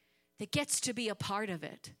 that gets to be a part of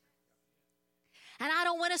it. And I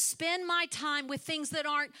don't want to spend my time with things that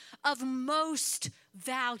aren't of most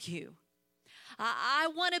value. I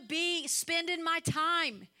want to be spending my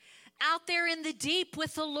time out there in the deep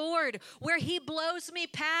with the Lord, where he blows me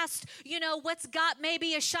past, what's got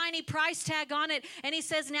maybe a shiny price tag on it. And he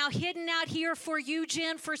says, now hidden out here for you,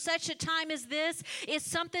 Jen, for such a time as this, is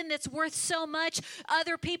something that's worth so much,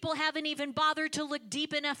 other people haven't even bothered to look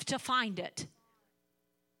deep enough to find it.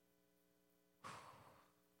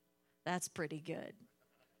 That's pretty good.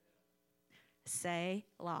 Say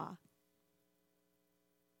la.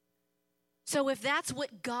 So if that's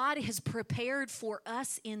what God has prepared for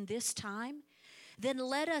us in this time, then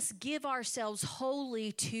let us give ourselves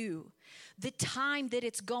wholly to the time that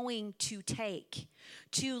it's going to take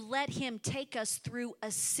to let him take us through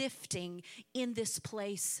a sifting in this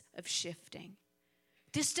place of shifting.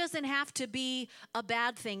 This doesn't have to be a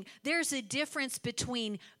bad thing. There's a difference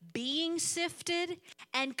between being sifted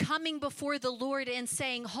and coming before the Lord and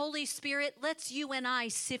saying, Holy Spirit, let's you and I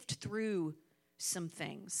sift through some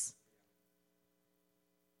things.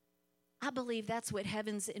 I believe that's what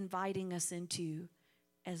heaven's inviting us into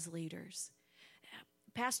as leaders.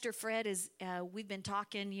 Pastor Fred we've been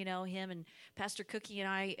talking, him and Pastor Cookie and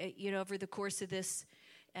I, over the course of this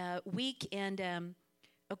week. And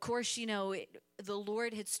of course, the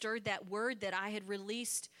Lord had stirred that word that I had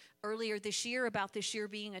released earlier this year about this year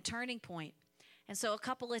being a turning point. And so a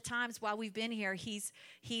couple of times while we've been here, he's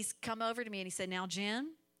come over to me and he said, now,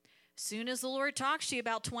 Jen, as soon as the Lord talks to you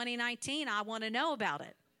about 2019, I want to know about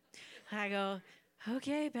it. I go,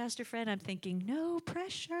 okay, Pastor Fred. I'm thinking, no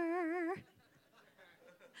pressure.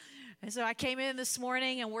 And so I came in this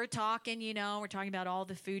morning and we're talking, we're talking about all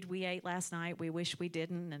the food we ate last night. We wish we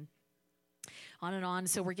didn't, and on and on.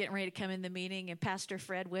 So we're getting ready to come in the meeting, and Pastor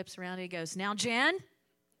Fred whips around and he goes, now, Jen,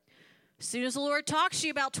 as soon as the Lord talks to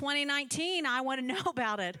you about 2019, I want to know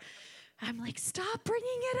about it. I'm like, stop bringing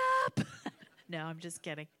it up. No, I'm just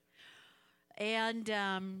kidding. And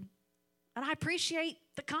I appreciate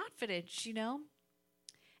the confidence, And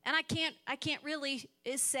I can't really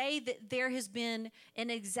say that there has been an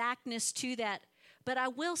exactness to that. But I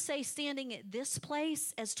will say, standing at this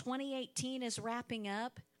place as 2018 is wrapping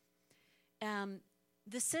up,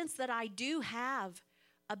 the sense that I do have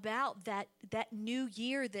about that new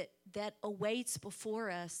year that awaits before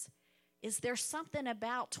us is there's something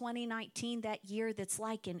about 2019, that year, that's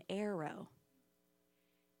like an arrow.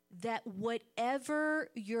 That whatever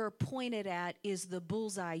you're pointed at is the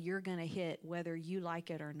bullseye you're going to hit, whether you like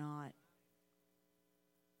it or not.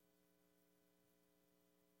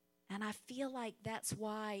 And I feel like that's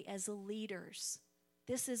why, as leaders,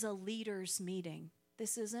 this is a leaders' meeting.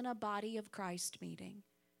 This isn't a body of Christ meeting.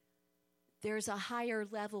 There's a higher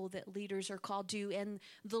level that leaders are called to, and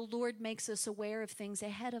the Lord makes us aware of things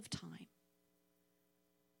ahead of time.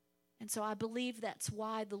 And so I believe that's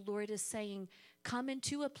why the Lord is saying, come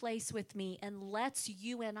into a place with me and let's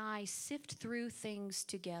you and I sift through things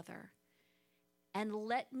together. And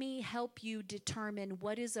let me help you determine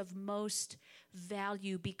what is of most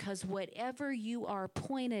value, because whatever you are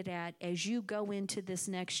pointed at as you go into this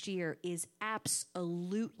next year is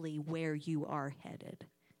absolutely where you are headed.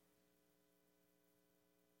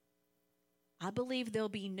 I believe there'll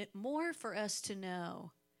be more for us to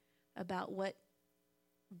know about what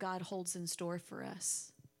God holds in store for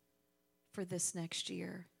us for this next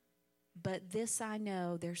year. But this I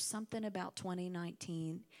know, there's something about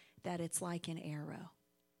 2019 that it's like an arrow.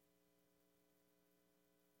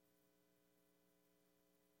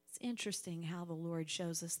 It's interesting how the Lord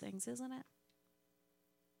shows us things, isn't it?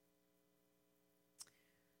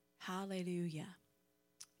 Hallelujah.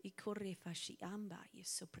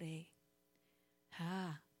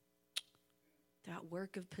 That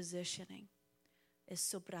work of positioning is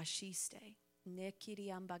sobrashiste.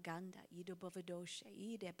 Nekiriambaganda, idobovadoshe,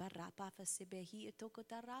 ide barapafa sebehi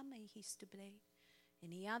etokotarame histubre.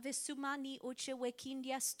 Iniave sumani oche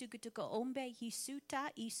wekindias tukutuko ombe hisuta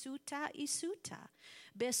isuta.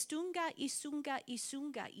 Bestunga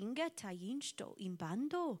isunga inga tayinsto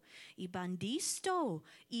imbando ibandisto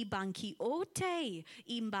ibankiote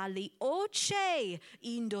imbali oche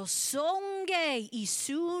indosonge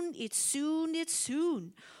it's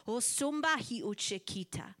soon o somba hi oche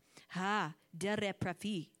kita. Ha, dere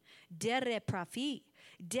prafiso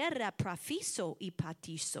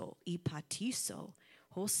ipatiso,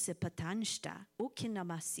 hosepatansta,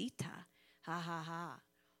 ukinamasita, ha.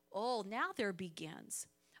 Oh, now there begins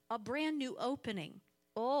a brand new opening.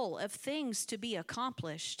 All of things to be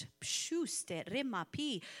accomplished. Pshuste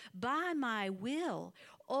remapi, by my will.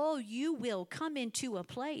 Oh, you will come into a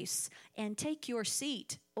place and take your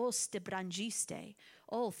seat. Ostebrangiste.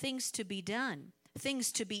 All things to be done.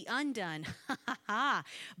 Things to be undone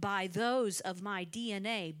by those of my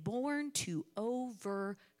DNA born to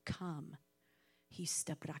overcome.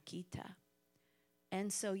 Histabrakita.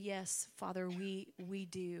 And so, yes, Father, we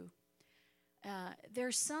do.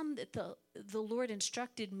 There's some that the Lord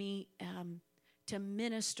instructed me to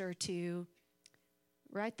minister to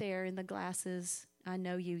right there in the glasses. I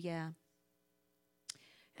know you, yeah.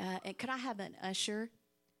 And could I have an usher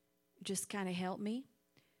just kind of help me?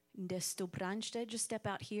 Just step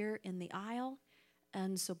out here in the aisle.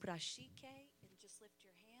 And so brashike, and just lift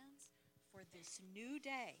your hands for this new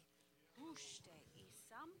day. Ushte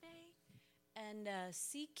isambe, and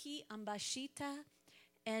siki ambashita.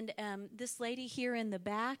 And this lady here in the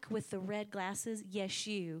back with the red glasses, yes,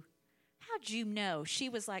 you. How'd you know? She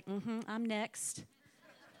was like, I'm next.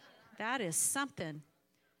 That is something.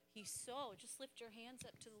 Hiso, just lift your hands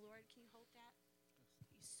up to the Lord. Can you hold that?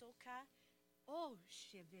 Hisoka. Oh,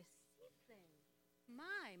 shevesite.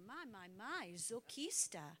 My.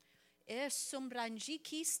 Zokista.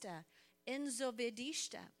 Sombranjikista.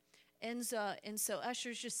 Enzovedista. And so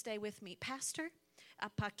ushers, just stay with me. Pastor,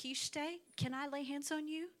 apakiste, can I lay hands on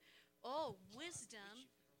you? Oh, wisdom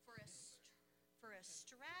for a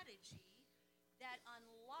strategy that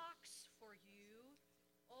unlocks for you,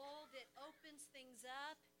 all that opens things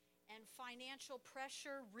up, and financial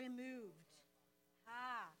pressure removed.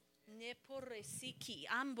 Neporesiki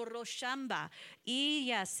amboroshamba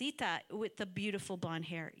iyasita, with the beautiful blonde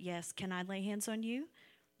hair. Yes, can I lay hands on you?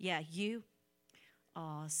 Yeah, you.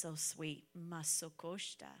 Oh, so sweet.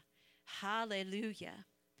 Masokoshta. Hallelujah.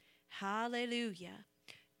 Hallelujah.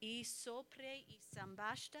 Isopre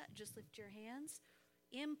isambashta. Just lift your hands.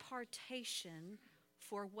 Impartation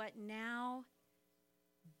for what now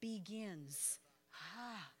begins.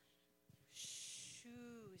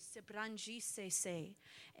 Shu sebranji se.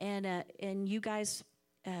 And you guys,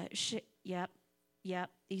 yep.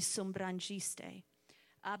 Isombranjiste.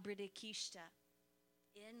 Abridekishta.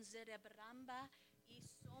 Enzerebramba.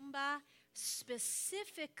 Isomba,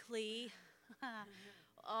 specifically,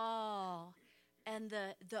 and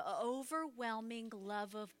the overwhelming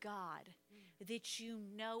love of God that you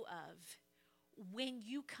know of when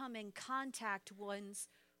you come in contact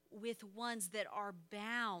with ones that are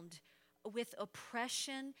bound with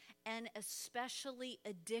oppression and especially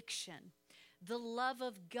addiction. The love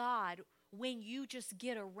of God, when you just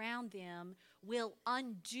get around them, will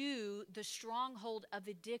undo the stronghold of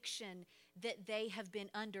addiction that they have been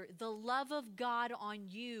under. The love of God on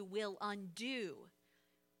you will undo.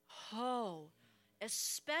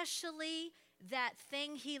 Especially that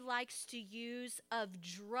thing he likes to use of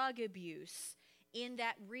drug abuse in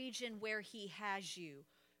that region where he has you.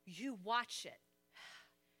 You watch it.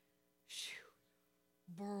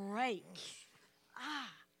 Break.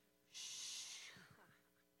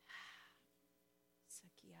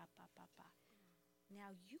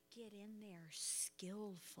 Now you get in there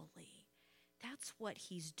skillfully. That's what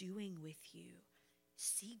he's doing with you.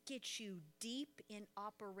 See, get you deep in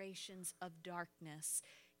operations of darkness.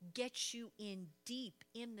 Get you in deep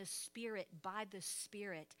in the Spirit, by the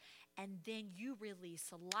Spirit. And then you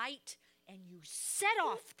release light and you set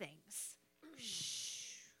off things.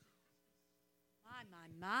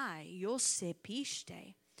 My.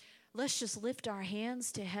 Yosepiste. Let's just lift our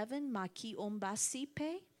hands to heaven. Maki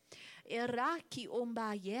ombasipe. Iraki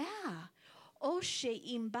omba, yeah. Oshe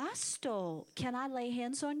imbasto. Can I lay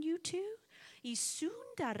hands on you too?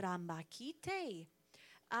 Isunda rambakite.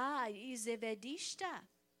 Izevedista.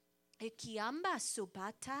 Ekiamba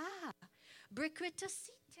supata.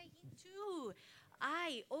 Briquetasite into.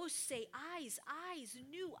 Ose eyes,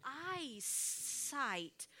 new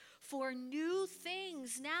eyesight for new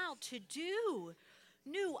things now to do.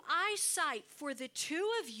 New eyesight for the two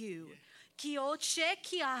of you. Kioche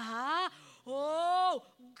kiaha. Oh,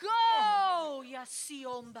 go,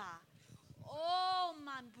 Yasiomba. Oh,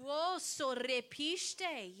 manbroso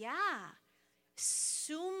repiste, ya.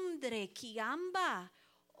 Sumdre kiamba.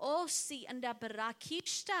 Osi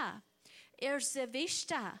andabarakista.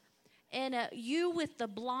 Erzevista. And you with the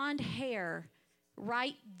blonde hair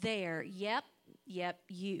right there. Yep,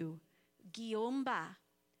 you. Giomba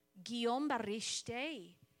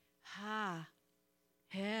rishte.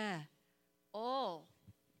 Oh,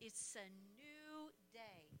 it's a new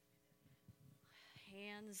day.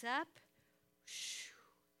 Hands up. Shoo.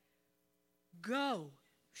 Go.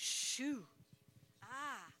 Shoo.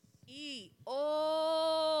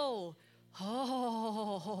 Oh.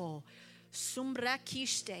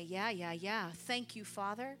 Sumbrakishte. Yeah. Thank you,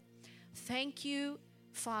 Father. Thank you,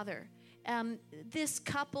 Father. This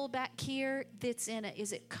couple back here that's in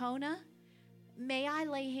is it Kona? May I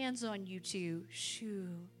lay hands on you two?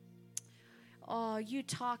 Shoo. Oh, you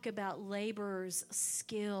talk about laborers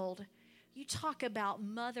skilled. You talk about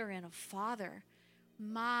mother and a father.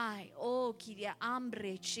 Kiria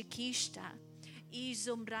ambre chiquista.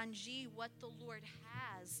 what the Lord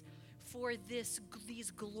has for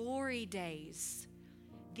these glory days,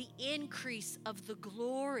 the increase of the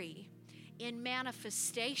glory in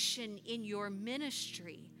manifestation in your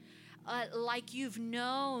ministry, like you've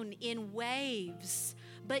known in waves,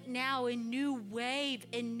 but now a new wave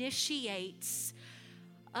initiates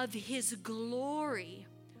of His glory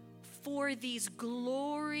for these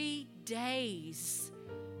glory days.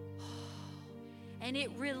 And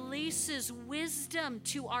it releases wisdom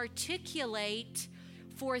to articulate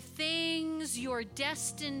for things you're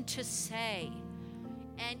destined to say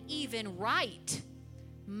and even write.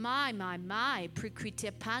 My.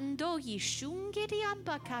 Prikrite pando yishungiri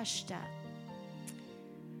ambakashta.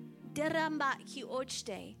 Deramba ki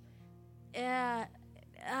ochte.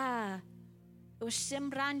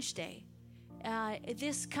 Osimranjde.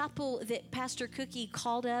 This couple that Pastor Cookie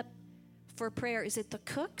called up for prayer, is it the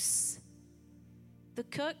Cooks? The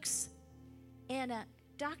Cooks? And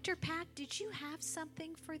Dr. Pat, did you have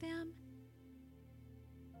something for them?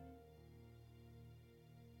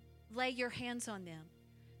 Lay your hands on them.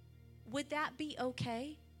 Would that be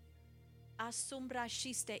okay?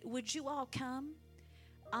 Would you all come?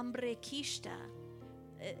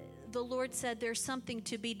 The Lord said there's something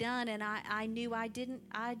to be done, and I knew I didn't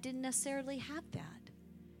necessarily have that.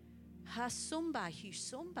 Hasumba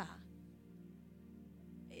hisumba.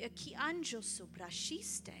 Ki anjo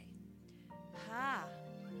sobrashiste. Ha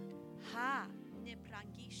ne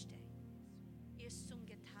prangiste.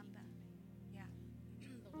 Isungetamba. Yeah.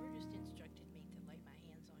 The Lord just instructed me to lay my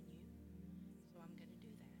hands on you. So I'm going to do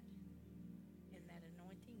that. And that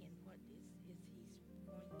anointing and what is He's going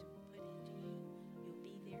to put into you, you'll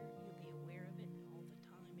be there, you'll be aware of it all the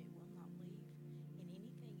time. It will not leave in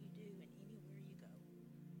anything you do and anywhere you go.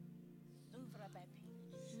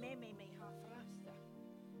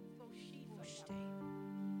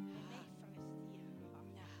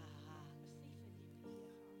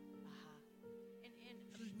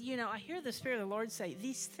 You know, I hear the Spirit of the Lord say,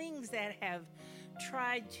 these things that have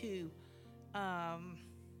tried to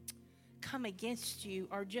come against you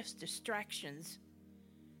are just distractions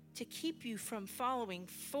to keep you from following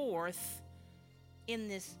forth in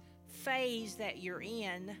this phase that you're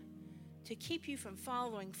in, to keep you from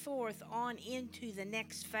following forth on into the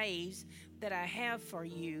next phase that I have for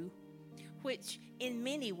you, which in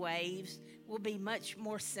many ways will be much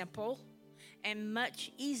more simple and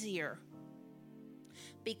much easier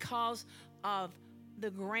because of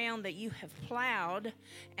the ground that you have plowed,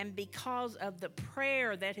 and because of the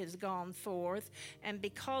prayer that has gone forth, and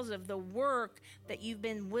because of the work that you've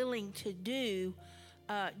been willing to do.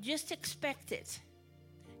 Just expect it.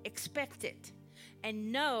 Expect it.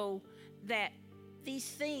 And know that these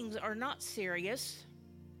things are not serious.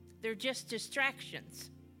 They're just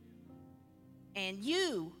distractions. And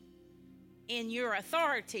you, in your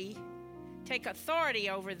authority, take authority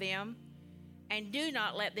over them and do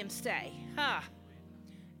not let them stay.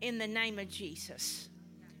 In the name of Jesus.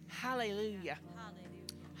 Hallelujah.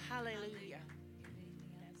 Hallelujah.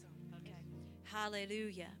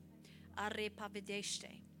 Hallelujah.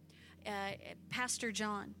 Pastor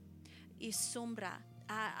John, Isombra,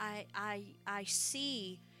 I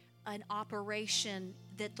see an operation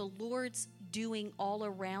that the Lord's doing all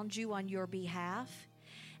around you on your behalf.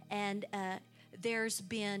 And there's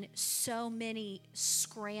been so many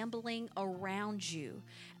scrambling around you,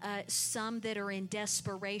 some that are in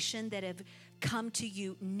desperation, that have come to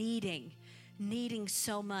you needing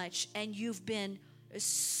so much, and you've been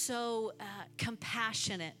so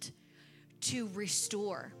compassionate to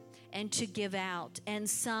restore and to give out, and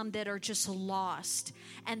some that are just lost,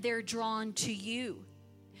 and they're drawn to you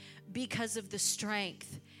because of the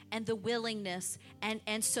strength and the willingness,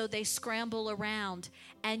 and so they scramble around,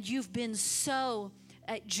 and you've been so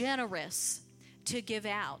generous to give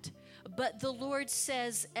out. But the Lord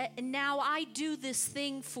says, now I do this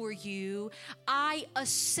thing for you. I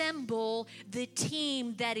assemble the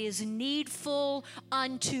team that is needful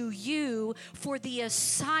unto you for the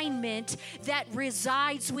assignment that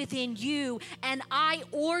resides within you. And I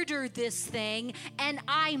order this thing, and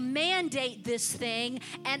I mandate this thing,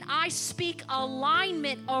 and I speak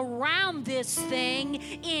alignment around this thing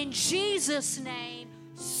in Jesus' name.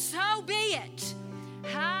 So be it.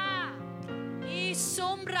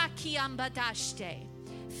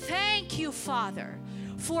 Thank you, Father,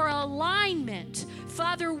 for alignment.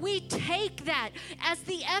 Father, we take that as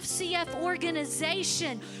the FCF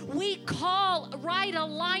organization. We call right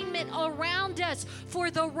alignment around us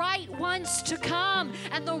for the right ones to come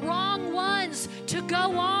and the wrong ones to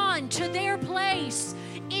go on to their place.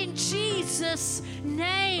 In Jesus' Jesus'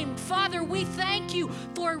 name. Father, we thank you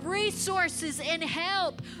for resources and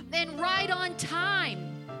help and right on time.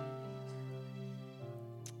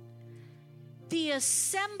 The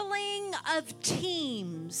assembling of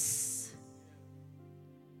teams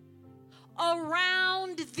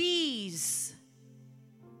around these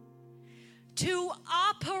to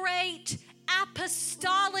operate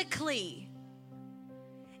apostolically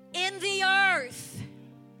in the earth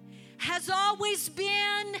has always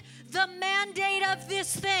been the mandate of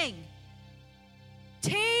this thing.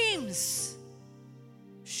 Teams.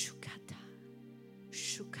 Shukata.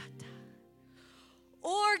 Shukata.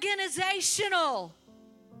 Organizational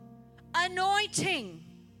anointing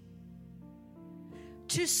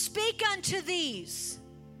to speak unto these.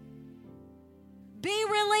 Be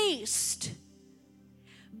released.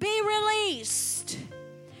 Be released.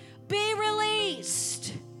 Be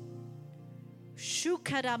released.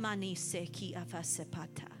 Shukaramani seki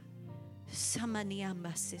afasepata.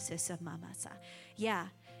 Samaniamasisesamamasa. Yeah.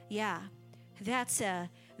 That's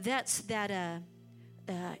that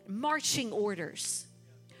marching orders.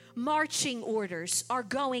 Marching orders are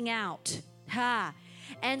going out.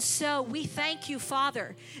 And so we thank you,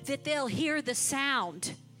 Father, that they'll hear the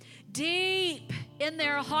sound deep in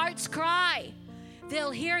their heart's cry.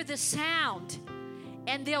 They'll hear the sound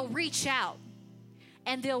and they'll reach out.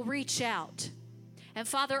 And they'll reach out. And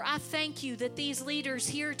Father, I thank you that these leaders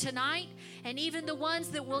here tonight, and even the ones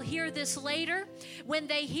that will hear this later, when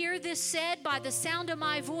they hear this said by the sound of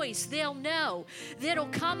my voice, they'll know that it'll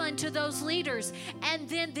come unto those leaders, and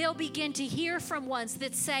then they'll begin to hear from ones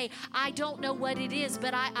that say, I don't know what it is,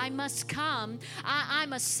 but I must come.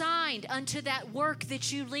 I'm assigned unto that work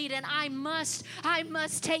that you lead, and I must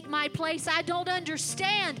take my place. I don't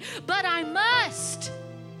understand, but I must.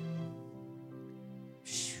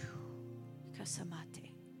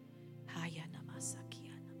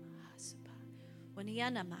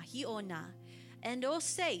 And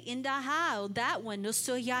say in the how that one no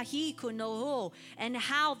so yahi kunoho, and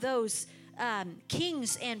how those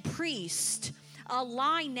kings and priests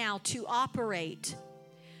align now to operate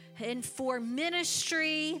and for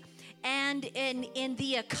ministry and in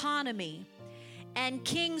the economy, and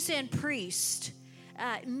kings and priests,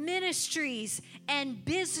 ministries and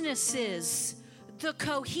businesses, the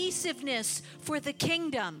cohesiveness for the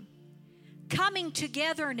kingdom coming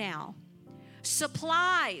together now.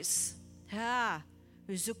 Supplies,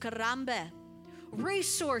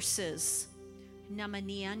 resources,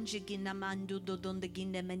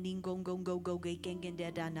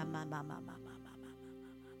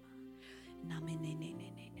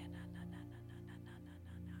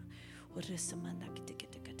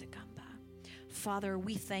 Father,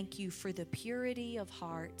 we thank you for the purity of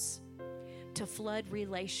hearts to flood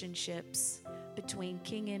relationships between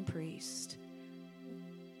king and priest.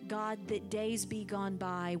 God, that days be gone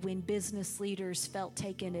by when business leaders felt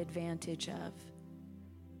taken advantage of.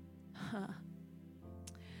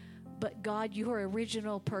 But God, your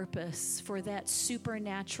original purpose for that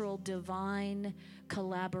supernatural divine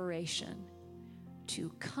collaboration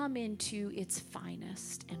to come into its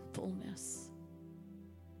finest and fullness,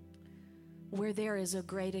 where there is a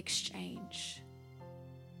great exchange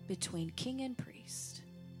between king and priest.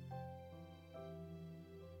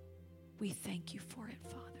 We thank you for it,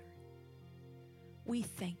 Father. We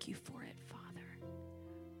thank you for it, Father.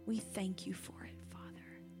 We thank you for it,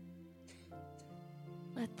 Father.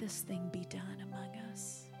 Let this thing be done among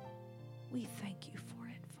us. We thank you for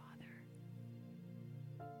it, Father.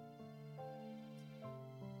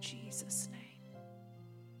 In Jesus' name.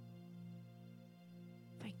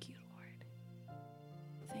 Thank you, Lord.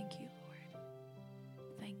 Thank you, Lord.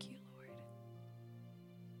 Thank you, Lord.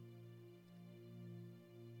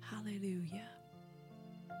 Hallelujah.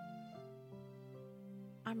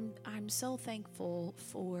 I'm so thankful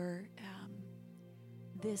for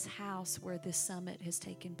this house where this summit has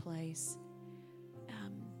taken place.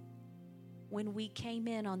 When we came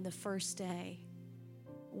in on the first day,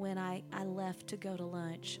 when I left to go to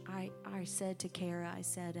lunch, I said to Kara, I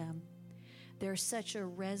said, there's such a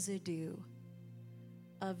residue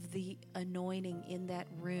of the anointing in that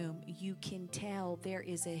room. You can tell there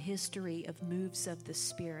is a history of moves of the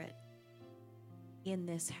Spirit in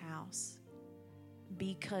this house,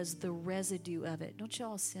 because the residue of it, don't you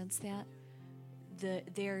all sense that?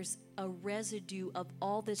 There's a residue of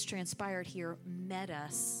all that's transpired here met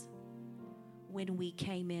us when we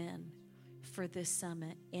came in for this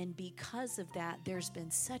summit. And because of that, there's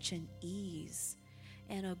been such an ease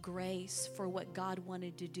and a grace for what God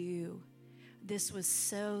wanted to do. This was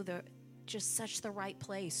just such the right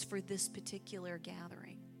place for this particular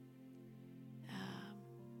gathering.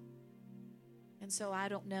 And so I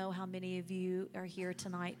don't know how many of you are here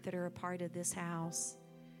tonight that are a part of this house,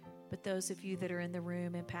 but those of you that are in the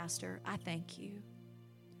room, and Pastor, I thank you.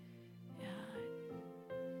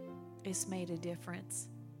 It's made a difference,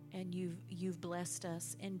 and you've blessed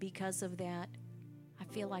us, and because of that, I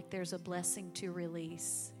feel like there's a blessing to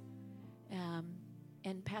release.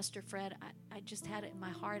 And Pastor Fred, I just had it in my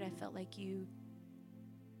heart. I felt like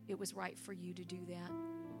it was right for you to do that.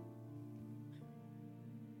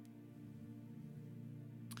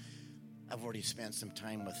 I've already spent some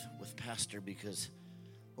time with Pastor, because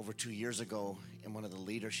over 2 years ago in one of the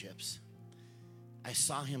leaderships, I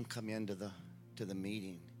saw him come into the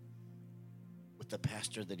meeting with the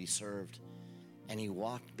pastor that he served, and he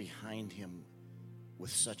walked behind him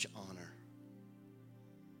with such honor.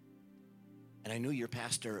 And I knew your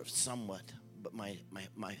pastor somewhat, but my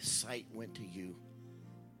sight went to you.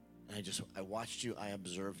 And I watched you, I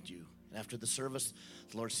observed you. And after the service,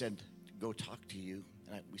 the Lord said, go talk to you.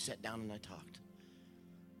 And we sat down and I talked.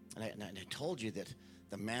 And I told you that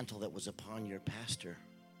the mantle that was upon your pastor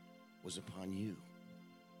was upon you.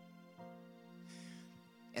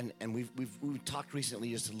 And we've talked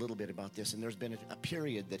recently just a little bit about this, and there's been a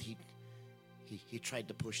period that he tried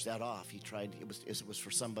to push that off. It was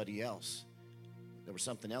for somebody else. There was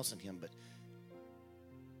something else in him, but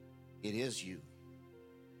it is you.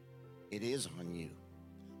 It is on you.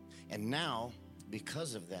 And now,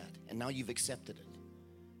 because of that, and now you've accepted it.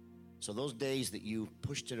 So those days that you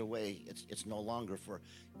pushed it away, it's no longer for,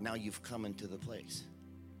 now you've come into the place.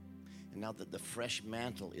 And now that the fresh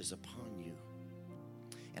mantle is upon you.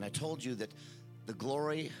 And I told you that the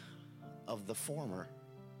glory of the former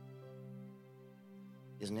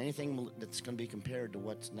isn't anything that's going to be compared to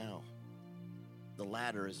what's now. The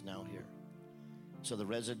latter is now here. So the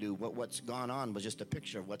residue, what's gone on was just a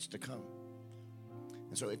picture of what's to come.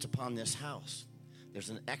 And so it's upon this house. There's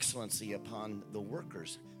an excellency upon the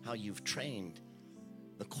workers, how you've trained,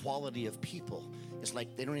 the quality of people. It's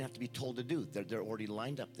like they don't even have to be told to do. They're already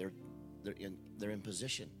lined up. They're in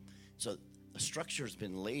position. So the structure has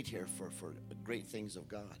been laid here for great things of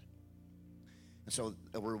God. And so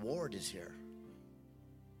the reward is here.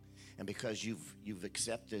 And because you've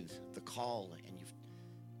accepted the call, and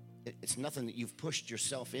it's nothing that you've pushed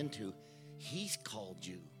yourself into. He's called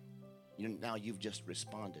you. Now you've just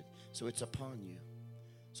responded. So it's upon you.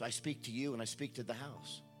 So I speak to you and I speak to the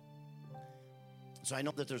house. So I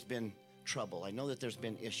know that there's been trouble. I know that there's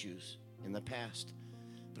been issues in the past.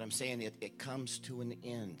 But I'm saying it comes to an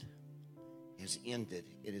end. It has ended.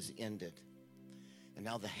 It is ended. And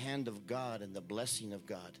now the hand of God and the blessing of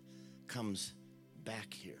God comes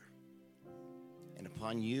back here. And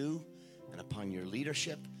upon you and upon your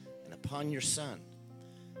leadership and upon your son.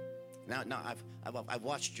 Now I've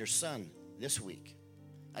watched your son this week.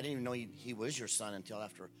 I didn't even know he was your son until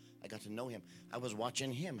after I got to know him. I was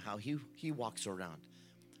watching him, how he walks around.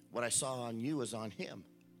 What I saw on you is on him.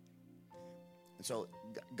 And so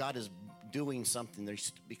God is doing something there,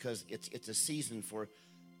 because it's a season for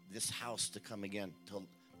this house to come again, to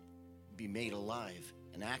be made alive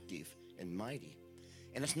and active and mighty.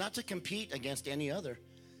 And it's not to compete against any other.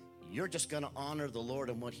 You're just going to honor the Lord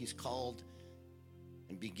and what he's called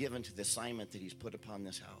and be given to the assignment that he's put upon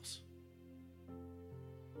this house.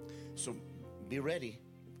 So be ready,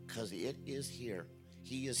 because it is here.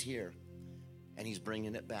 He is here, and he's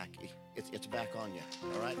bringing it back. It's back on you,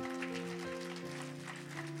 all right?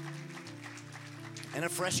 And a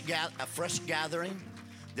fresh gathering.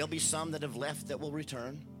 There'll be some that have left that will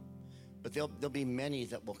return, but there'll be many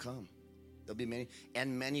that will come. There'll be many,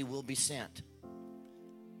 and many will be sent.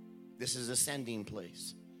 This is a sending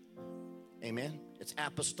place. Amen? It's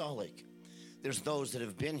apostolic. There's those that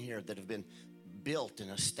have been here, that have been built and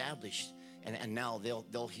established, and now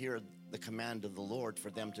they'll hear the command of the Lord for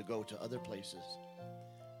them to go to other places.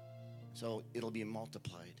 So it'll be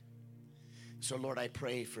multiplied. So Lord, I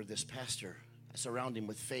pray for this pastor. I surround him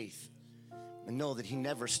with faith and know that he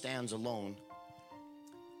never stands alone.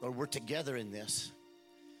 Lord, we're together in this.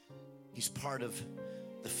 He's part of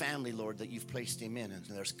the family, Lord, that you've placed him in. And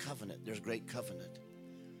there's covenant. There's great covenant.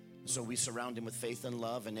 So we surround him with faith and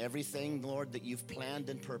love, and everything, Lord, that you've planned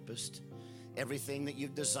and purposed, everything that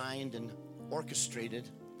you've designed and orchestrated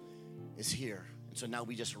is here. And so now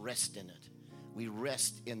we just rest in it. We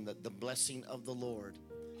rest in the blessing of the Lord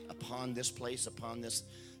upon this place, upon this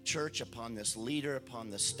church, upon this leader, upon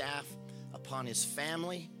the staff, upon his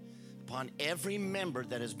family, upon every member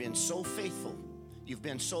that has been so faithful. You've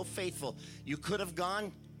been so faithful. You could have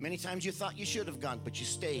gone. Many times you thought you should have gone, but you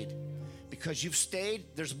stayed. Because you've stayed,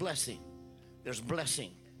 there's blessing. There's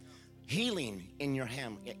blessing. Healing in your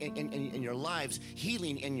in your lives,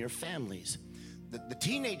 healing in your families. The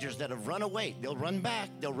teenagers that have run away, they'll run back.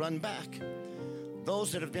 They'll run back.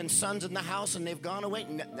 Those that have been sons in the house and they've gone away,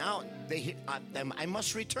 now I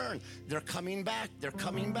must return. They're coming back. They're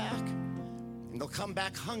coming back. And they'll come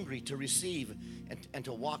back hungry to receive and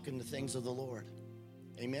to walk in the things of the Lord.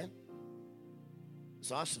 Amen?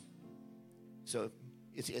 It's awesome. So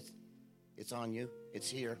it's on you. It's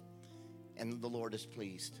here. And the Lord is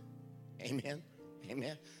pleased. Amen?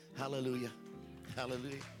 Amen? Hallelujah.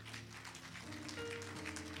 Hallelujah.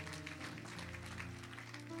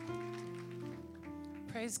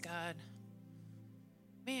 Praise God.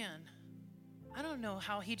 Man, I don't know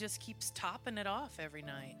how he just keeps topping it off every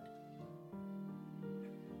night.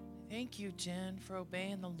 Thank you, Jen, for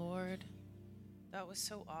obeying the Lord. That was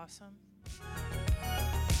so awesome.